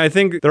 Yes. I mean, I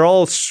think they're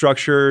all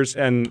structures.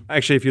 And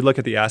actually, if you look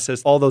at the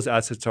assets, all those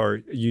assets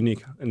are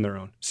unique in their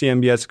own.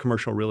 CMBS,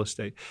 commercial real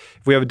estate.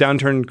 If we have a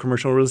downturn in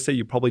commercial real estate,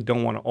 you probably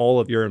don't want all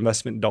of your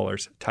investment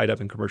dollars tied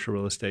up in commercial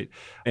real estate.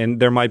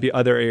 And there might be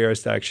other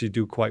areas that actually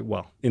do quite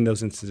well in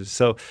those instances.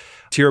 So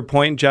to your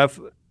point, Jeff,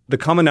 the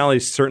commonality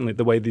is certainly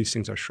the way these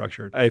things are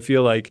structured. I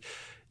feel like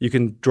you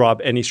can drop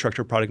any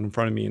structured product in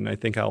front of me, and I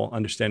think I'll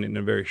understand it in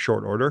a very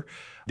short order.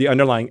 The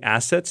underlying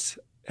assets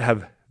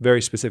have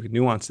very specific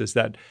nuances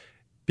that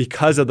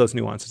because of those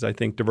nuances, I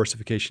think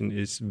diversification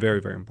is very,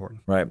 very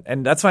important. Right.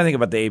 And that's why I think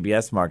about the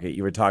ABS market.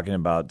 You were talking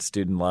about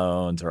student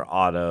loans or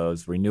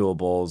autos,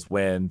 renewables,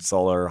 wind,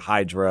 solar,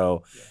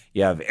 hydro. Yeah.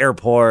 You have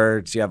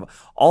airports. You have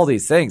all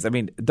these things. I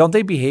mean, don't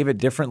they behave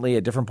differently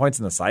at different points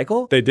in the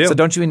cycle? They do. So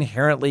don't you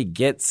inherently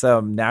get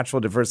some natural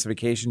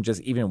diversification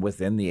just even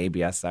within the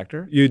ABS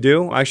sector? You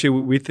do.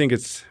 Actually, we think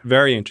it's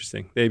very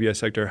interesting, the ABS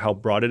sector, how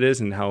broad it is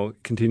and how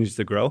it continues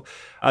to grow.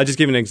 I'll just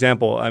give you an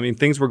example. I mean,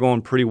 things were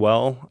going pretty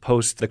well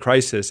post the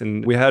crisis,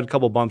 and we had a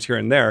couple bumps here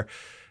and there.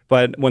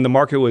 But when the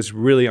market was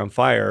really on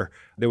fire,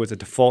 there was a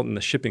default in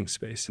the shipping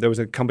space. There was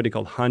a company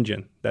called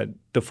Hanjin that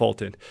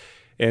defaulted.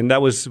 And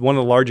that was one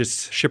of the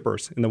largest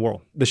shippers in the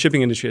world. The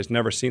shipping industry has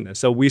never seen this.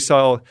 So we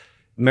saw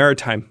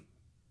maritime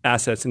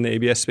assets in the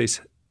ABS space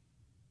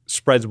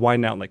spreads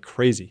widen out like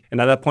crazy. And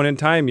at that point in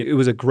time, it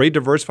was a great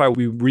diversifier.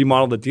 We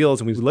remodeled the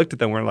deals and we looked at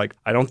them. We're like,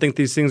 I don't think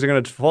these things are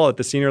going to default at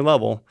the senior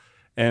level.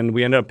 And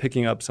we ended up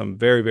picking up some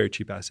very, very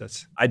cheap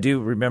assets. I do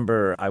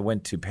remember I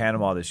went to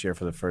Panama this year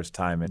for the first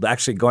time and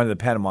actually going to the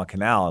Panama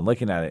Canal and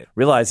looking at it,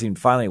 realizing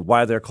finally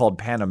why they're called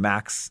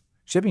Panamax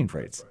shipping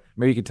freights.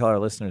 Maybe you could tell our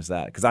listeners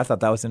that, because I thought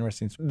that was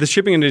interesting. The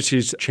shipping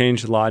industry's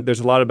changed a lot. There's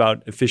a lot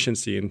about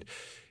efficiency. And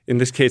in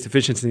this case,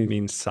 efficiency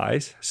means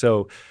size.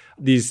 So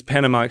these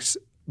Panamax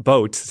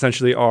boats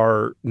essentially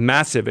are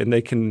massive and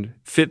they can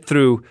fit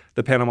through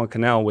the Panama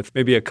Canal with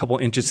maybe a couple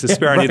inches to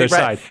spare on either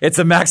side. It's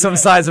a maximum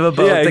size of a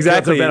boat that goes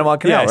through the Panama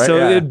Canal, right? So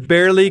it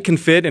barely can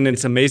fit, and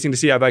it's amazing to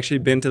see. I've actually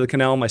been to the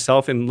canal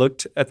myself and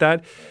looked at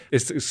that.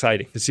 It's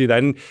exciting to see that.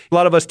 And a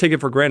lot of us take it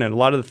for granted. A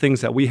lot of the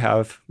things that we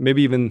have,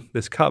 maybe even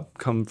this cup,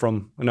 come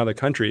from another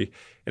country.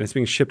 and it's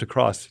being shipped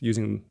across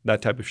using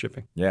that type of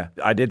shipping. Yeah,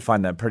 I did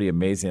find that pretty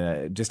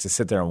amazing just to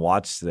sit there and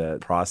watch the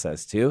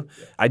process too.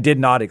 Yeah. I did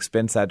not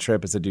expense that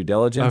trip as a due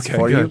diligence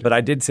for you, but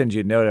I did send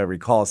you a note, I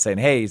recall, saying,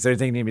 hey, is there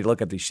anything you need me to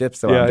look at these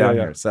ships while I'm down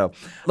here? So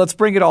let's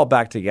bring it all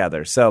back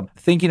together. So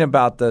thinking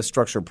about the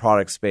structured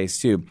product space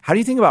too, how do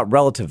you think about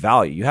relative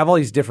value? You have all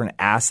these different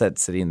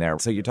assets sitting there.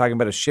 So you're talking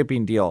about a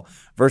shipping deal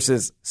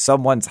versus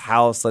someone's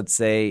house, let's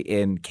say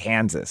in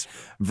Kansas,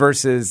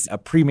 versus a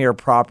premier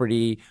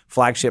property,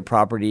 flagship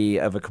property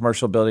of a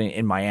commercial building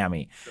in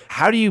Miami.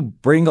 How do you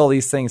bring all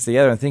these things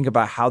together and think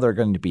about how they're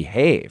going to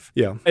behave?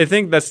 Yeah, I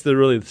think that's the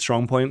really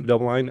strong point,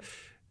 DoubleLine.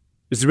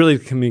 It's really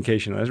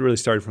communication. That really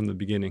started from the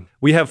beginning.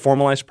 We have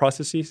formalized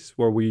processes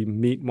where we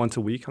meet once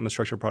a week on the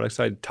structured product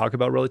side, talk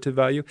about relative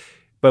value.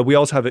 But we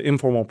also have an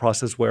informal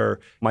process where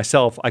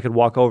myself, I could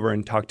walk over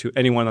and talk to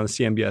anyone on the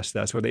CMBS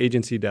desk or the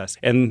agency desk,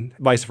 and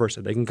vice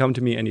versa. They can come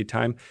to me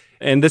anytime.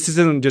 And this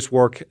isn't just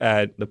work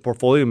at the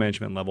portfolio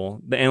management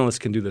level. The analysts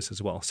can do this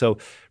as well. So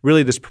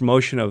really this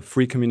promotion of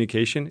free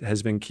communication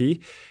has been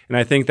key. And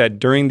I think that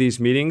during these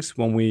meetings,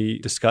 when we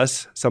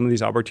discuss some of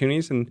these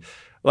opportunities, and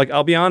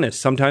I'll be honest,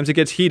 sometimes it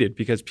gets heated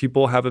because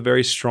people have a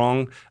very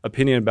strong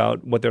opinion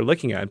about what they're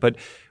looking at. But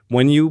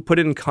when you put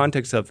it in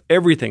context of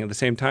everything at the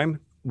same time,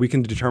 we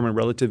can determine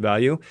relative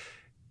value.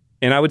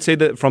 And I would say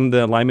that from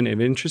the alignment of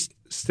interest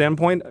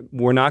standpoint,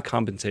 we're not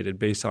compensated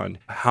based on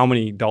how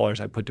many dollars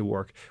I put to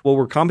work. What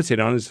we're compensated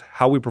on is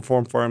how we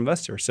perform for our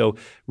investors. So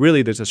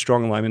really, there's a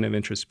strong alignment of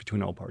interest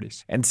between all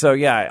parties. And so,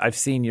 yeah, I've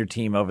seen your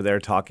team over there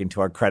talking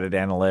to our credit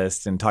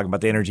analysts and talking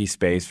about the energy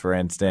space, for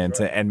instance,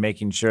 and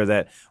making sure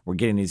that we're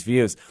getting these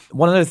views.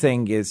 One other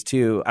thing is,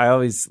 too, I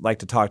always like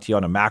to talk to you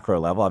on a macro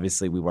level.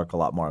 Obviously, we work a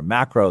lot more on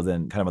macro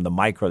than kind of on the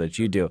micro that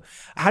you do.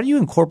 How do you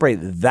incorporate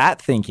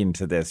that thinking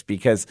to this?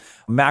 Because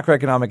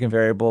macroeconomic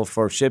variable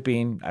for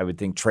shipping, I would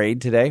think trade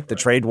today. The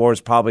trade war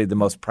is probably the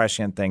most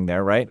prescient thing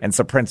there, right? And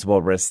some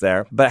principal risks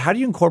there. But how do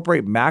you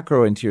incorporate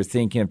macro into your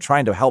thinking of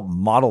trying to help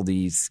model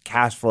these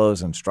cash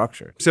flows and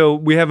structure? So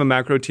we have a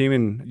macro team,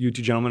 and you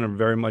two gentlemen are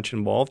very much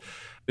involved.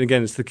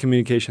 Again, it's the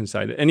communication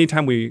side.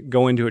 Anytime we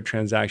go into a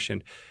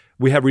transaction,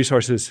 we have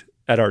resources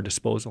at our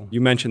disposal. You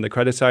mentioned the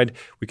credit side.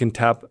 We can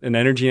tap an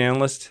energy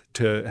analyst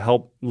to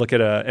help look at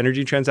an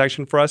energy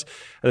transaction for us.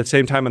 At the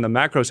same time, on the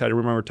macro side, I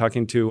remember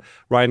talking to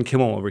Ryan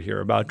Kimmel over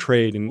here about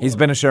trade. And he's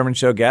been a Sherman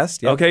Show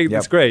guest. Yep. Okay,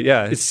 that's great.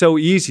 Yeah, it's so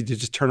easy to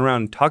just turn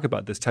around and talk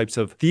about this types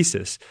of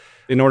thesis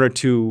in order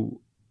to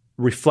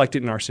reflect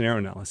it in our scenario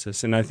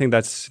analysis. And I think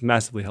that's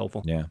massively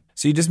helpful. Yeah.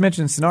 So you just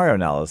mentioned scenario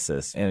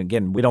analysis. And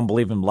again, we don't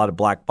believe in a lot of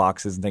black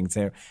boxes and things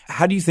there.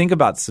 How do you think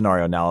about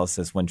scenario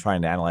analysis when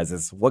trying to analyze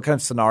this? What kind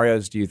of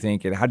scenarios do you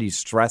think, and how do you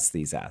stress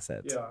these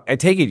assets? Yeah. I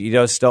take it you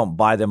just don't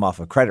buy them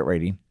off a credit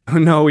rating.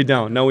 No, we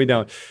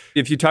don't.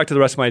 If you talk to the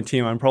rest of my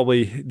team, I'm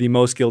probably the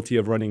most guilty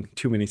of running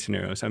too many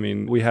scenarios. I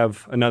mean, we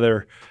have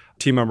another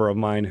team member of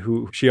mine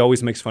who she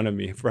always makes fun of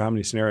me for how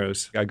many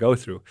scenarios I go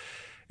through.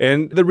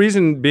 And the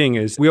reason being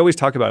is we always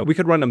talk about it. We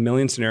could run 1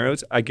 million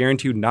scenarios. I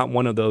guarantee you not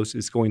one of those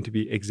is going to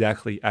be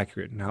exactly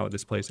accurate in how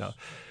this plays out.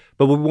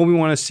 But what we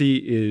want to see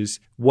is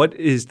what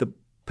is the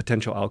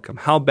potential outcome?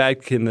 How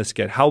bad can this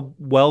get? How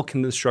well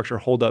can this structure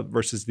hold up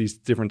versus these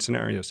different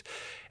scenarios?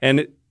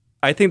 And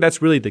I think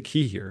that's really the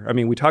key here. I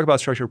mean, we talk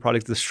about structured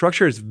products. The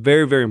structure is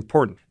very, very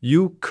important.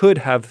 You could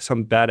have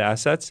some bad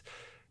assets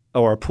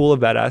or a pool of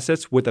bad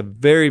assets with a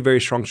very, very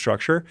strong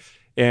structure.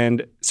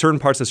 And certain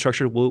parts of the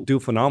structure will do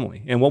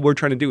phenomenally. And what we're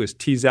trying to do is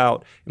tease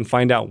out and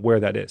find out where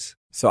that is.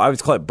 So I would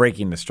call it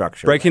breaking the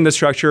structure. Breaking the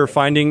structure,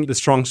 finding the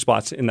strong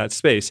spots in that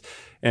space.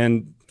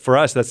 And for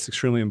us, that's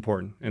extremely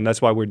important. And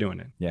that's why we're doing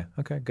it. Yeah.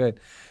 Okay,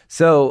 good.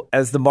 So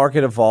as the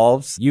market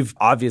evolves, you've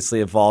obviously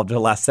evolved in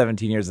the last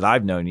 17 years that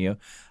I've known you.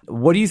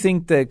 What do you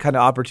think the kind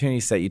of opportunity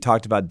set? You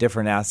talked about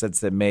different assets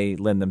that may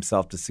lend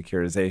themselves to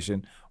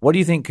securitization. What do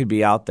you think could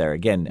be out there?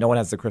 Again, no one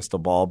has the crystal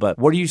ball, but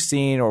what are you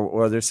seeing?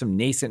 Or are there some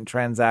nascent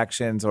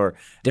transactions or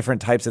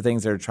different types of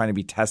things that are trying to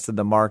be tested in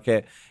the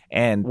market?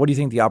 And what do you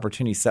think the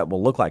opportunity set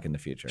will look like in the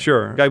future?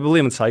 Sure. I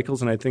believe in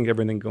cycles, and I think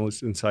everything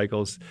goes in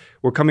cycles.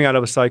 We're coming out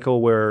of a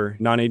cycle where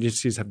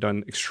non-agencies have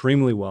done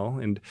extremely well,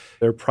 and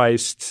they're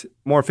priced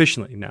more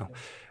efficiently now.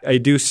 I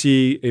do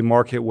see a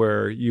market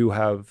where you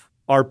have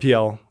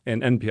RPL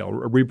and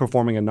NPL,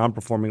 reperforming and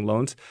non-performing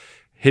loans,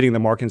 hitting the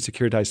market in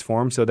securitized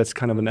form. So that's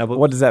kind of an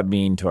evolution. What does that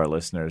mean to our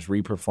listeners,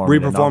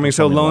 reperforming?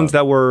 So loans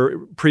that were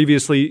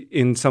previously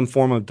in some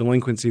form of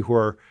delinquency who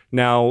are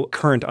now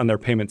current on their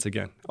payments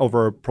again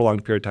over a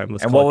prolonged period of time.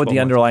 And what would the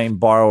underlying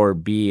borrower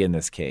be in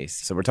this case?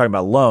 So we're talking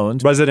about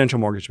loans. Residential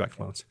mortgage-backed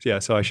loans. Yeah,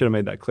 so I should have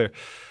made that clear.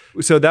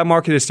 So that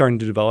market is starting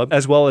to develop,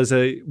 as well as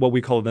what we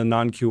call the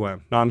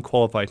non-QM,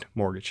 non-qualified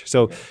mortgage.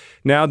 So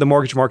now the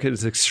mortgage market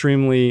is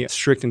extremely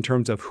strict in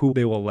terms of who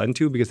they will lend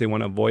to because they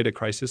want to avoid a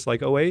crisis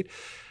like 2008.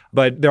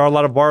 But there are a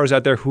lot of borrowers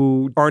out there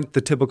who aren't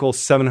the typical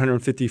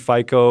 750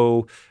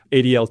 FICO,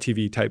 80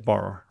 LTV type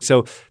borrower.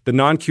 So the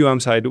non-QM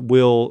side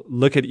will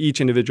look at each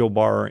individual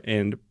borrower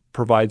and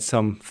provide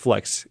some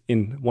flex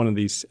in one of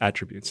these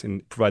attributes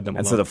and provide them a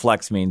And loan. so the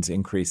flex means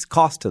increased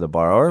cost to the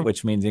borrower,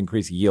 which means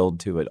increased yield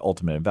to an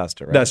ultimate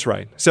investor, right? That's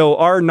right. So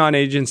our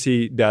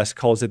non-agency desk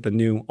calls it the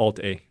new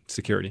Alt-A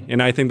security.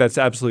 And I think that's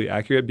absolutely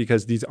accurate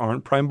because these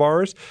aren't prime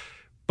borrowers,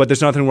 but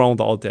there's nothing wrong with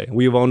the Alt-A.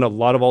 We've owned a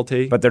lot of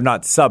Alt-A. But they're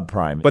not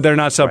subprime. But they're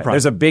not subprime. Right.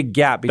 There's a big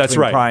gap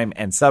between prime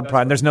and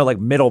subprime. There's no like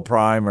middle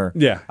prime or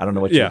I don't know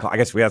what you call it. I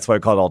guess that's why I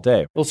call it Alt-A.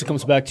 It also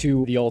comes back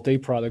to the Alt-A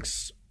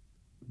products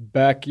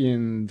back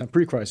in the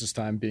pre-crisis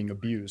time being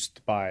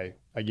abused by,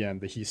 again,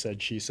 the he said,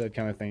 she said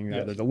kind of thing,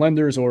 either the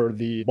lenders or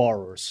the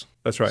borrowers.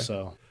 That's right.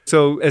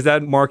 So as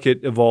that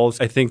market evolves,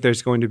 I think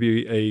there's going to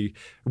be a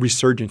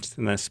resurgence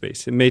in that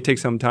space. It may take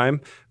some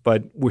time,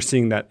 but we're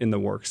seeing that in the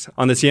works.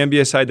 On the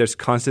CMBS side, there's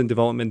constant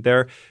development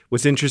there.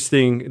 What's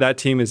interesting, that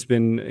team has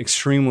been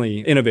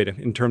extremely innovative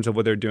in terms of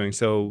what they're doing.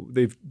 So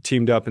they've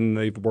teamed up and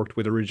they've worked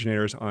with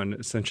originators on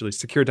essentially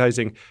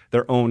securitizing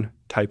their own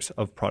types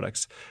of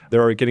products.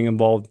 They're getting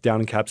involved down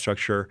in cap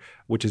structure,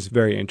 which is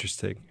very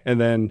interesting. And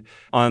then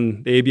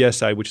on the ABS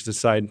side, which is the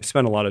side I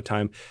spent a lot of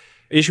time,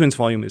 issuance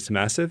volume is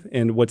massive.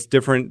 And what's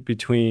different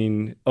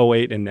between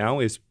 2008 and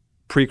now is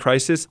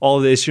pre-crisis, all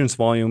of the issuance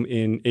volume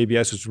in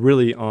ABS was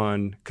really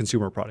on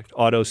consumer product,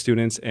 auto,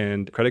 students,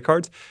 and credit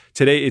cards.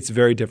 Today, it's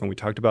very different. We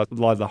talked about a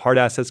lot of the hard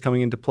assets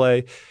coming into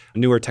play,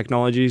 newer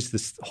technologies,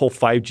 this whole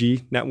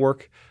 5G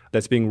network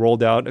that's being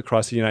rolled out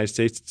across the United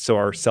States so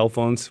our cell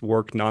phones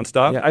work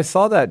nonstop. Yeah, I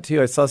saw that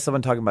too. I saw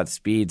someone talking about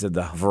speeds of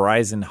the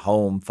Verizon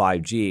Home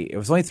 5G. It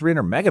was only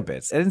 300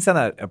 megabits. It didn't sound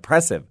that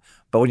impressive.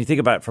 But when you think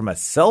about it from a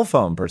cell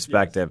phone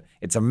perspective,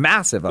 it's a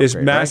massive upgrade. It's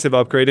a massive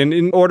upgrade. And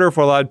in order for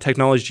a lot of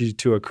technology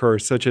to occur,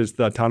 such as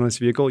the autonomous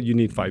vehicle, you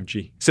need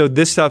 5G. So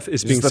this stuff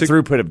is being... the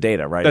throughput of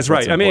data, right? That's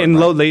right. I mean, and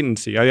low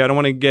latency. I don't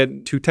want to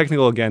get too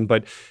technical again,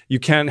 but you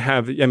can't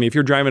have... I mean, if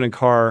you're driving a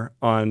car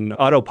on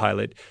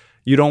autopilot,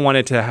 you don't want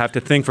it to have to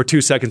think for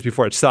 2 seconds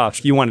before it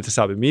stops. You want it to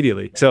stop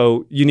immediately.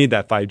 So you need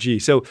that 5G.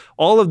 So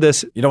all of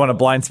this... You don't want a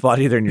blind spot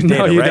either in your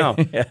data, right? No,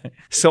 you don't.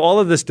 So all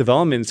of this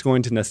development is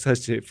going to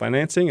necessitate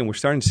financing, and we're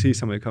starting to see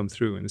some of it come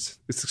through, and it's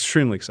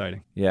extremely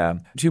exciting. Yeah.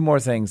 Two more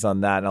things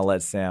on that, and I'll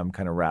let Sam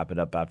kind of wrap it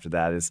up after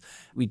that, is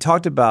we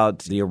talked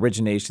about the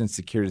origination,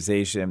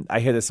 securitization. I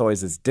hear this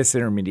always as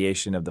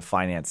disintermediation of the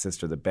finance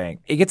system of the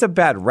bank. It gets a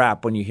bad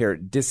rap when you hear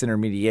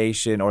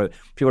disintermediation, or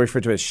people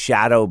refer to it as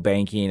shadow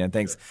banking and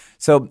things.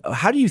 So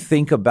how do you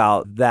think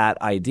about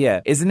that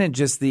idea? Isn't it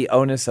just the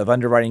onus of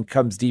underwriting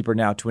comes deeper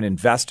now to an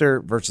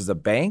investor versus a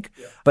bank?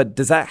 Yeah. But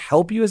does that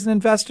help you as an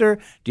investor?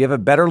 Do you have a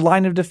better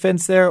line of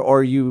defense there?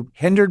 Or are you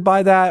hindered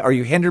by that? Are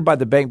you hindered by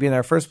the bank being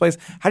there in the first place?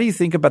 How do you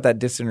think about that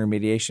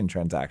disintermediation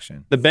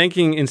transaction? The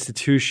banking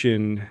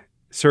institution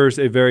serves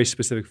a very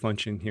specific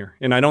function here.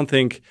 And I don't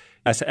think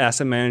as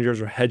asset managers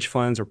or hedge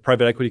funds or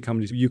private equity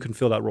companies, you can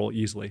fill that role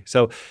easily.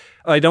 So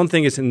I don't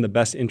think it's in the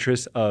best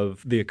interest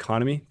of the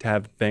economy to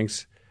have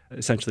banks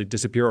essentially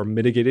disappear or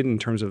mitigated in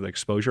terms of the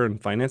exposure and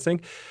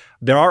financing.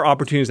 There are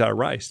opportunities that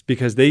arise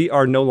because they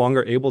are no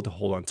longer able to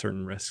hold on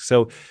certain risks.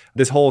 So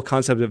this whole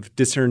concept of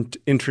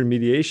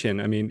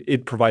disintermediation, I mean,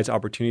 it provides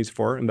opportunities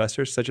for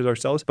investors such as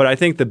ourselves. But I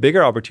think the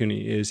bigger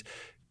opportunity is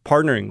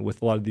partnering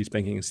with a lot of these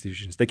banking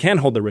institutions. They can't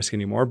hold the risk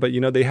anymore, but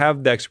they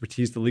have the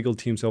expertise, the legal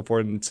team, so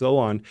forth and so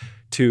on,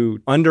 to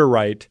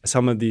underwrite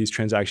some of these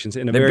transactions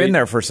in a They've been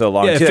there for so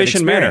long.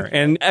 Efficient manner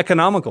and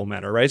economical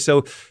manner, right?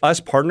 So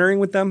us partnering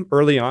with them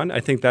early on,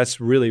 I think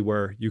that's really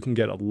where you can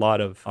get a lot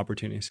of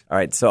opportunities. All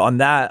right. So on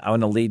that, I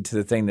want to lead to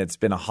the thing that's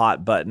been a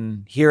hot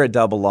button here at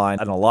DoubleLine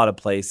and a lot of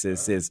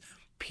places is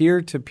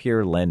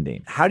peer-to-peer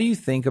lending. How do you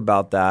think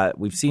about that?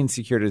 We've seen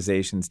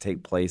securitizations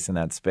take place in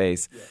that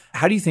space. Yeah.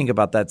 How do you think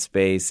about that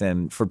space?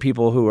 And for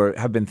people who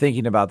have been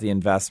thinking about the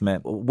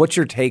investment, what's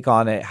your take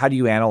on it? How do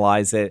you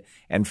analyze it?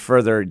 And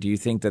further, do you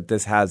think that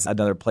this has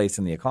another place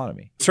in the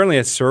economy? Certainly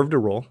it's served a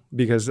role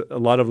because a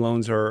lot of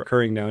loans are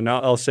occurring now. Now,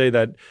 I'll say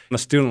that on the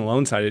student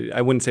loan side,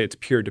 I wouldn't say it's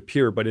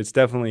peer-to-peer, but it's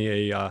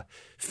definitely a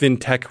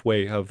fintech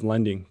way of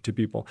lending to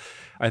people.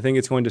 I think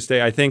it's going to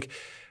stay. I think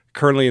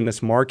currently in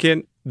this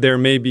market, there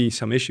may be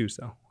some issues,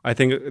 though. I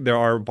think there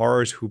are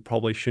borrowers who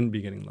probably shouldn't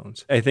be getting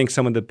loans. I think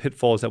some of the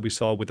pitfalls that we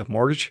saw with the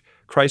mortgage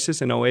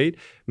crisis in 2008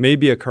 may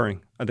be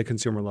occurring at the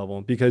consumer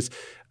level because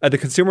at the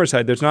consumer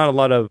side, there's not a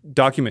lot of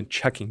document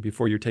checking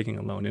before you're taking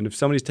a loan. And if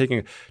somebody's taking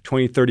a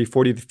 $20,000, $30,000,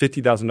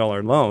 $40,000,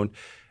 $50,000 loan,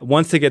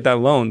 once they get that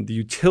loan, the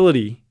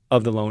utility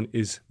of the loan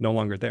is no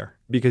longer there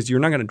because you're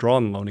not going to draw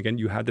on the loan again.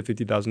 You had the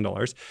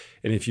 $50,000.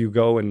 And if you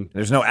go and...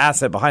 There's no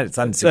asset behind it. It's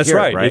unsecured, That's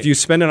right. Right? If you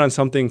spend it on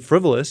something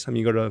frivolous, I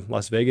mean, you go to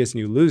Las Vegas and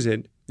you lose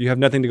it, you have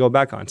nothing to go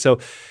back on. So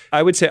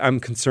I would say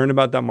I'm concerned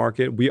about that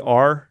market. We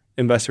are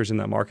investors in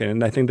that market.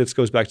 And I think this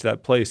goes back to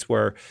that place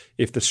where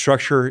if the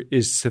structure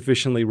is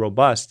sufficiently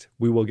robust,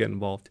 we will get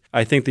involved.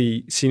 I think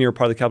the senior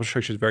part of the capital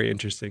structure is very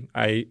interesting.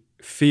 I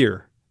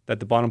fear that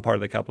the bottom part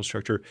of the capital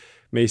structure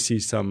may see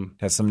some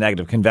has some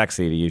negative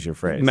convexity, to use your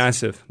phrase.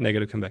 Massive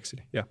negative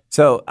convexity. Yeah.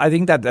 So I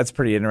think that's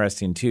pretty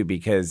interesting too,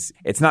 because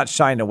it's not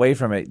shying away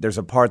from it. There's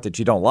a part that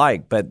you don't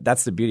like, but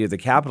that's the beauty of the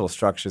capital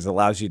structures. It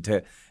allows you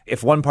to,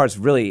 if one part's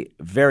really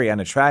very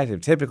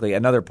unattractive, typically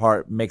another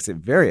part makes it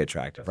very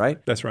attractive,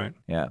 right? That's right.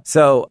 Yeah.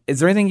 So is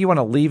there anything you want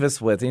to leave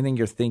us with, anything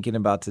you're thinking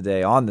about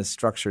today on the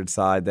structured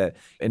side that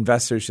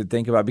investors should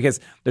think about? Because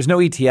there's no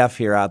ETF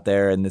here out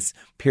there in this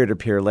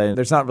peer-to-peer lending.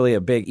 There's not really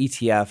a big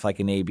ETF like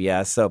an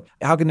ABS. So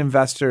how can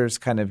investors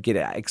kind of get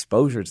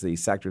exposure to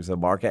these sectors of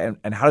the market,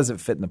 and how does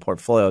it fit in the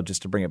portfolio,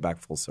 just to bring it back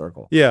full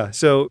circle? Yeah.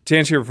 So to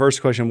answer your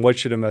first question, what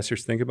should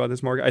investors think about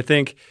this market? I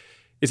think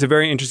it's a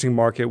very interesting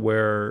market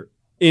where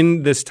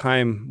in this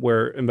time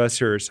where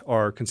investors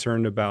are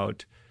concerned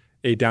about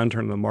a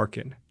downturn in the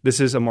market, this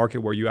is a market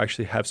where you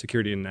actually have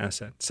security in an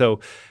asset. So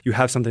you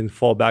have something to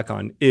fall back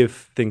on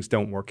if things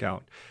don't work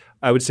out.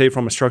 I would say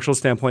from a structural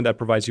standpoint, that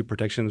provides you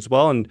protection as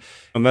well. And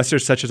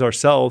investors such as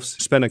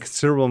ourselves spend a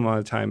considerable amount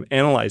of time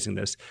analyzing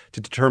this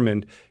to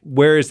determine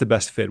where is the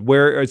best fit,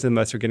 where is the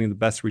investor getting the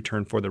best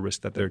return for the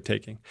risk that they're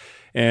taking.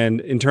 And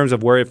in terms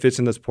of where it fits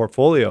in this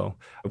portfolio,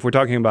 if we're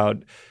talking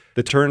about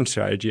the turn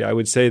strategy, I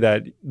would say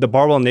that the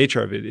barbell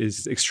nature of it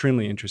is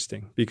extremely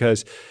interesting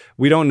because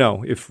we don't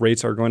know if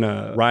rates are going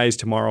to rise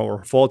tomorrow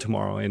or fall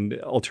tomorrow. And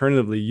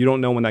alternatively, you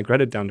don't know when that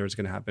credit downturn is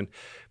going to happen.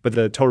 But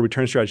the total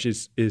return strategy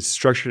is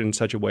structured in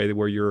such a way that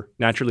where you're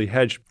naturally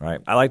hedged. Right.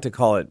 I like to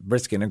call it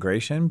risk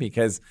integration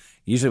because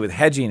usually with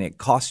hedging, it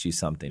costs you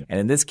something. And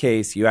in this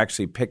case, you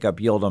actually pick up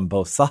yield on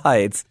both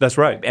sides. That's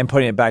right. And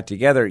putting it back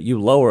together, you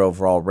lower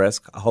overall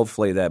risk.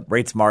 Hopefully that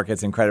rates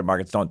markets and credit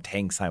markets don't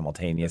tank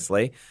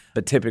simultaneously.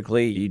 But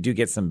typically, you do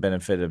get some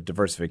benefit of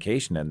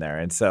diversification in there.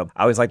 And so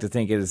I always like to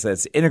think it is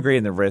it's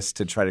integrating the risk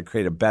to try to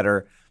create a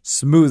better,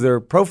 smoother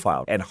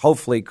profile and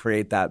hopefully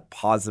create that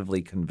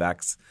positively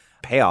convex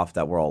payoff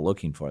that we're all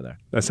looking for there.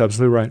 That's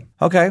absolutely right.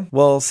 Okay.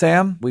 Well,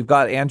 Sam, we've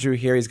got Andrew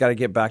here. He's got to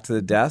get back to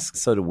the desk.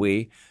 So do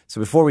we. So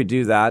before we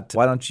do that,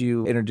 why don't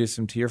you introduce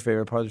him to your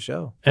favorite part of the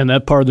show? And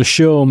that part of the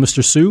show,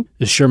 Mr. Hsu,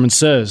 is Sherman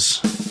Says.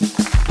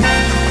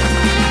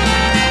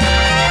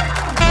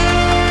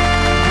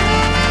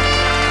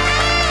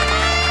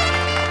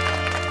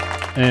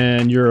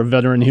 And you're a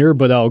veteran here,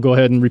 but I'll go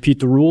ahead and repeat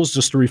the rules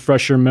just to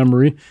refresh your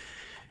memory.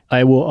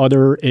 I will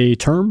utter a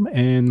term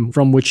and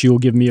from which you'll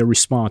give me a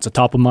response, a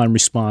top-of-mind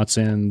response,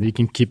 and you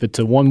can keep it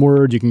to one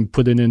word. You can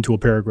put it into a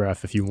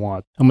paragraph if you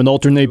want. I'm going to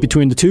alternate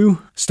between the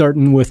two,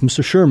 starting with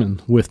Mr.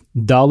 Sherman with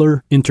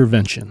dollar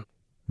intervention.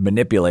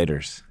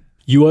 Manipulators.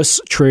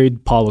 U.S.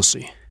 trade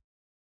policy.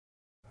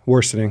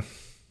 Worsening.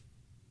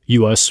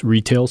 U.S.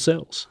 retail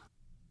sales.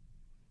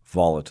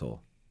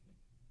 Volatile.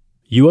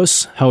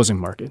 U.S. housing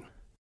market.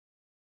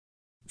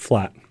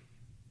 Flat.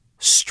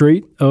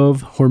 Strait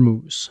of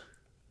Hormuz.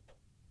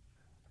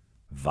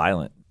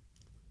 Violent.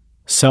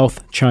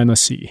 South China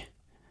Sea.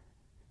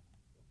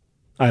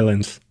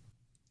 Islands.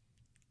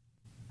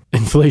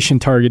 Inflation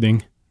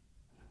targeting.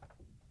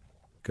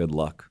 Good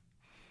luck.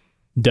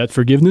 Debt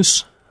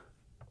forgiveness.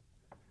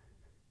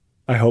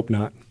 I hope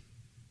not.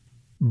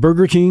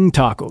 Burger King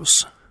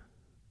tacos.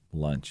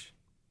 Lunch.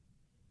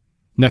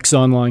 Next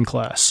online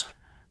class.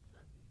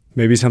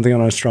 Maybe something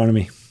on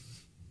astronomy.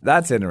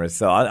 That's interesting.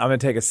 So I'm going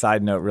to take a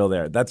side note real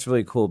there. That's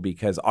really cool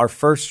because our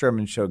first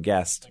Sherman Show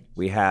guest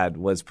we had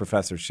was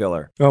Professor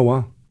Schiller. Oh,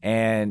 wow.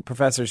 And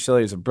Professor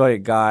Schiller is a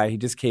brilliant guy. He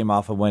just came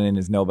off of winning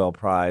his Nobel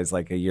Prize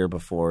like a year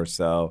before or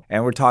so.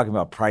 And we're talking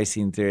about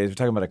pricing theories. We're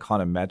talking about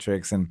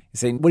econometrics. And he's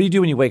saying, what do you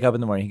do when you wake up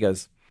in the morning? He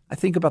goes, I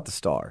think about the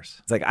stars.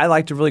 It's like, I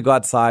like to really go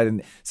outside.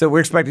 And so we're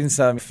expecting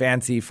some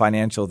fancy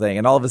financial thing.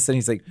 And all of a sudden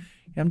he's like,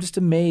 I'm just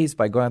amazed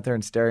by going out there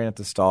and staring at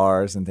the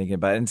stars and thinking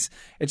about it. And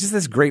it's just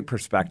this great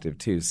perspective,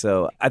 too.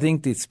 So I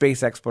think the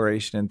space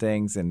exploration and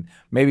things, and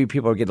maybe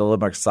people are getting a little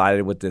more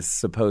excited with this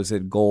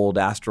supposed gold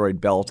asteroid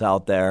belt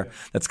out there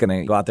that's going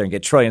to go out there and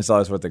get trillions of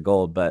dollars worth of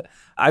gold. But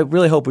I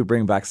really hope we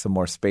bring back some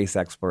more space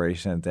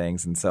exploration and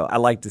things. And so I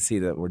like to see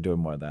that we're doing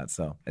more of that.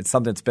 So it's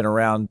something that's been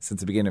around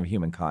since the beginning of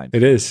humankind.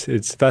 It is.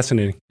 It's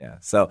fascinating. Yeah.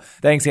 So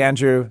thanks,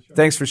 Andrew. Sure.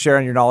 Thanks for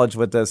sharing your knowledge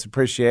with us.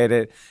 Appreciate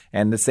it.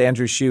 And this is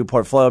Andrew Hsu,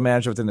 portfolio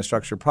manager within the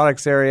structured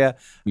products area.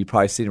 You've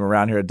probably seen him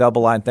around here at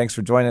DoubleLine. Thanks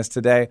for joining us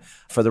today.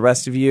 For the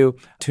rest of you,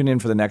 tune in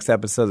for the next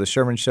episode of the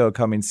Sherman Show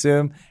coming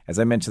soon. As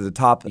I mentioned at the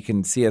top, you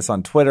can see us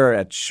on Twitter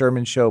at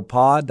Sherman Show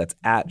Pod. That's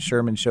at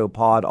Sherman Show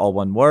Pod, all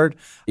one word.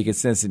 You can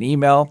send us an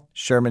email,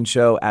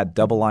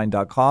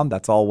 shermanshow@doubleline.com.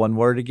 That's all one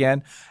word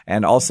again.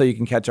 And also you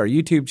can catch our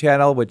YouTube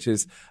channel, which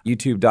is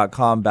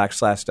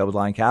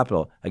youtube.com/DoubleLine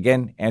Capital.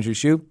 Again, Andrew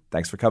Hsu,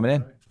 thanks for coming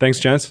in. Thanks,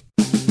 Jens.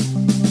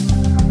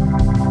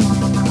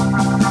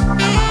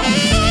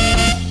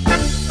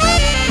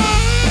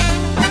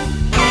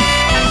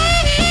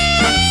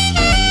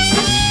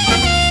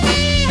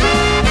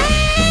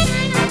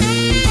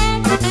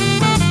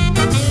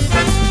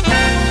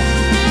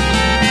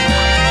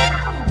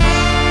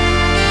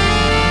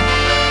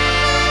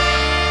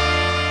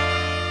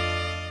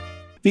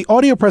 The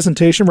audio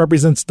presentation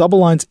represents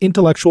DoubleLine's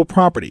intellectual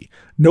property.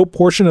 No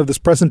portion of this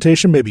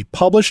presentation may be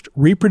published,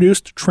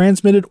 reproduced,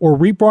 transmitted, or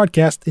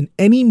rebroadcast in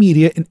any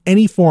media in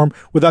any form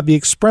without the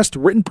expressed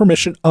written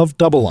permission of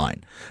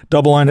DoubleLine.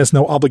 DoubleLine has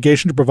no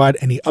obligation to provide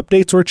any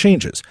updates or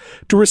changes.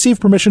 To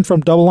receive permission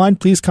from DoubleLine,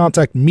 please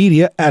contact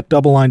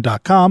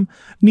media@doubleline.com.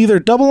 Neither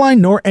DoubleLine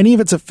nor any of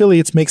its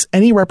affiliates makes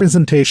any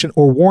representation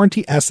or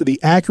warranty as to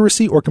the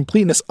accuracy or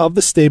completeness of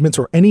the statements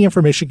or any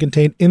information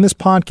contained in this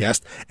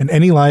podcast and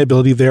any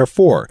liability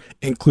therefore,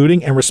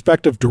 including and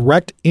respect of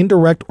direct,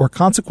 indirect, or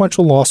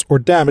consequential loss or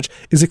damage,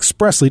 is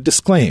expressly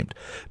disclaimed.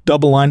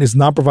 DoubleLine is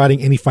not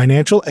providing any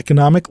financial,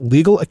 economic,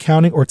 legal,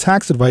 accounting, or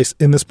tax advice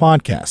in this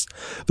podcast.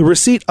 The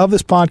receipt of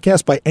this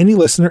podcast by any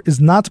listener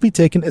is not to be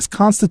taken as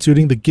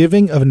constituting the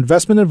giving of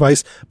investment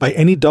advice by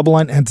any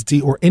DoubleLine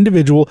entity or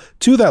individual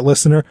to that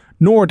listener,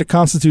 nor to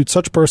constitute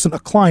such person a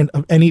client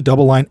of any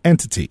DoubleLine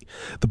entity.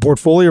 The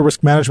portfolio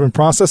risk management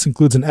process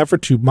includes an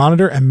effort to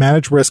monitor and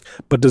manage risk,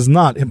 but does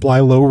not imply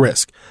low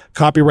risk.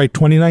 Copyright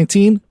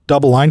 2019,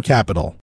 DoubleLine Capital.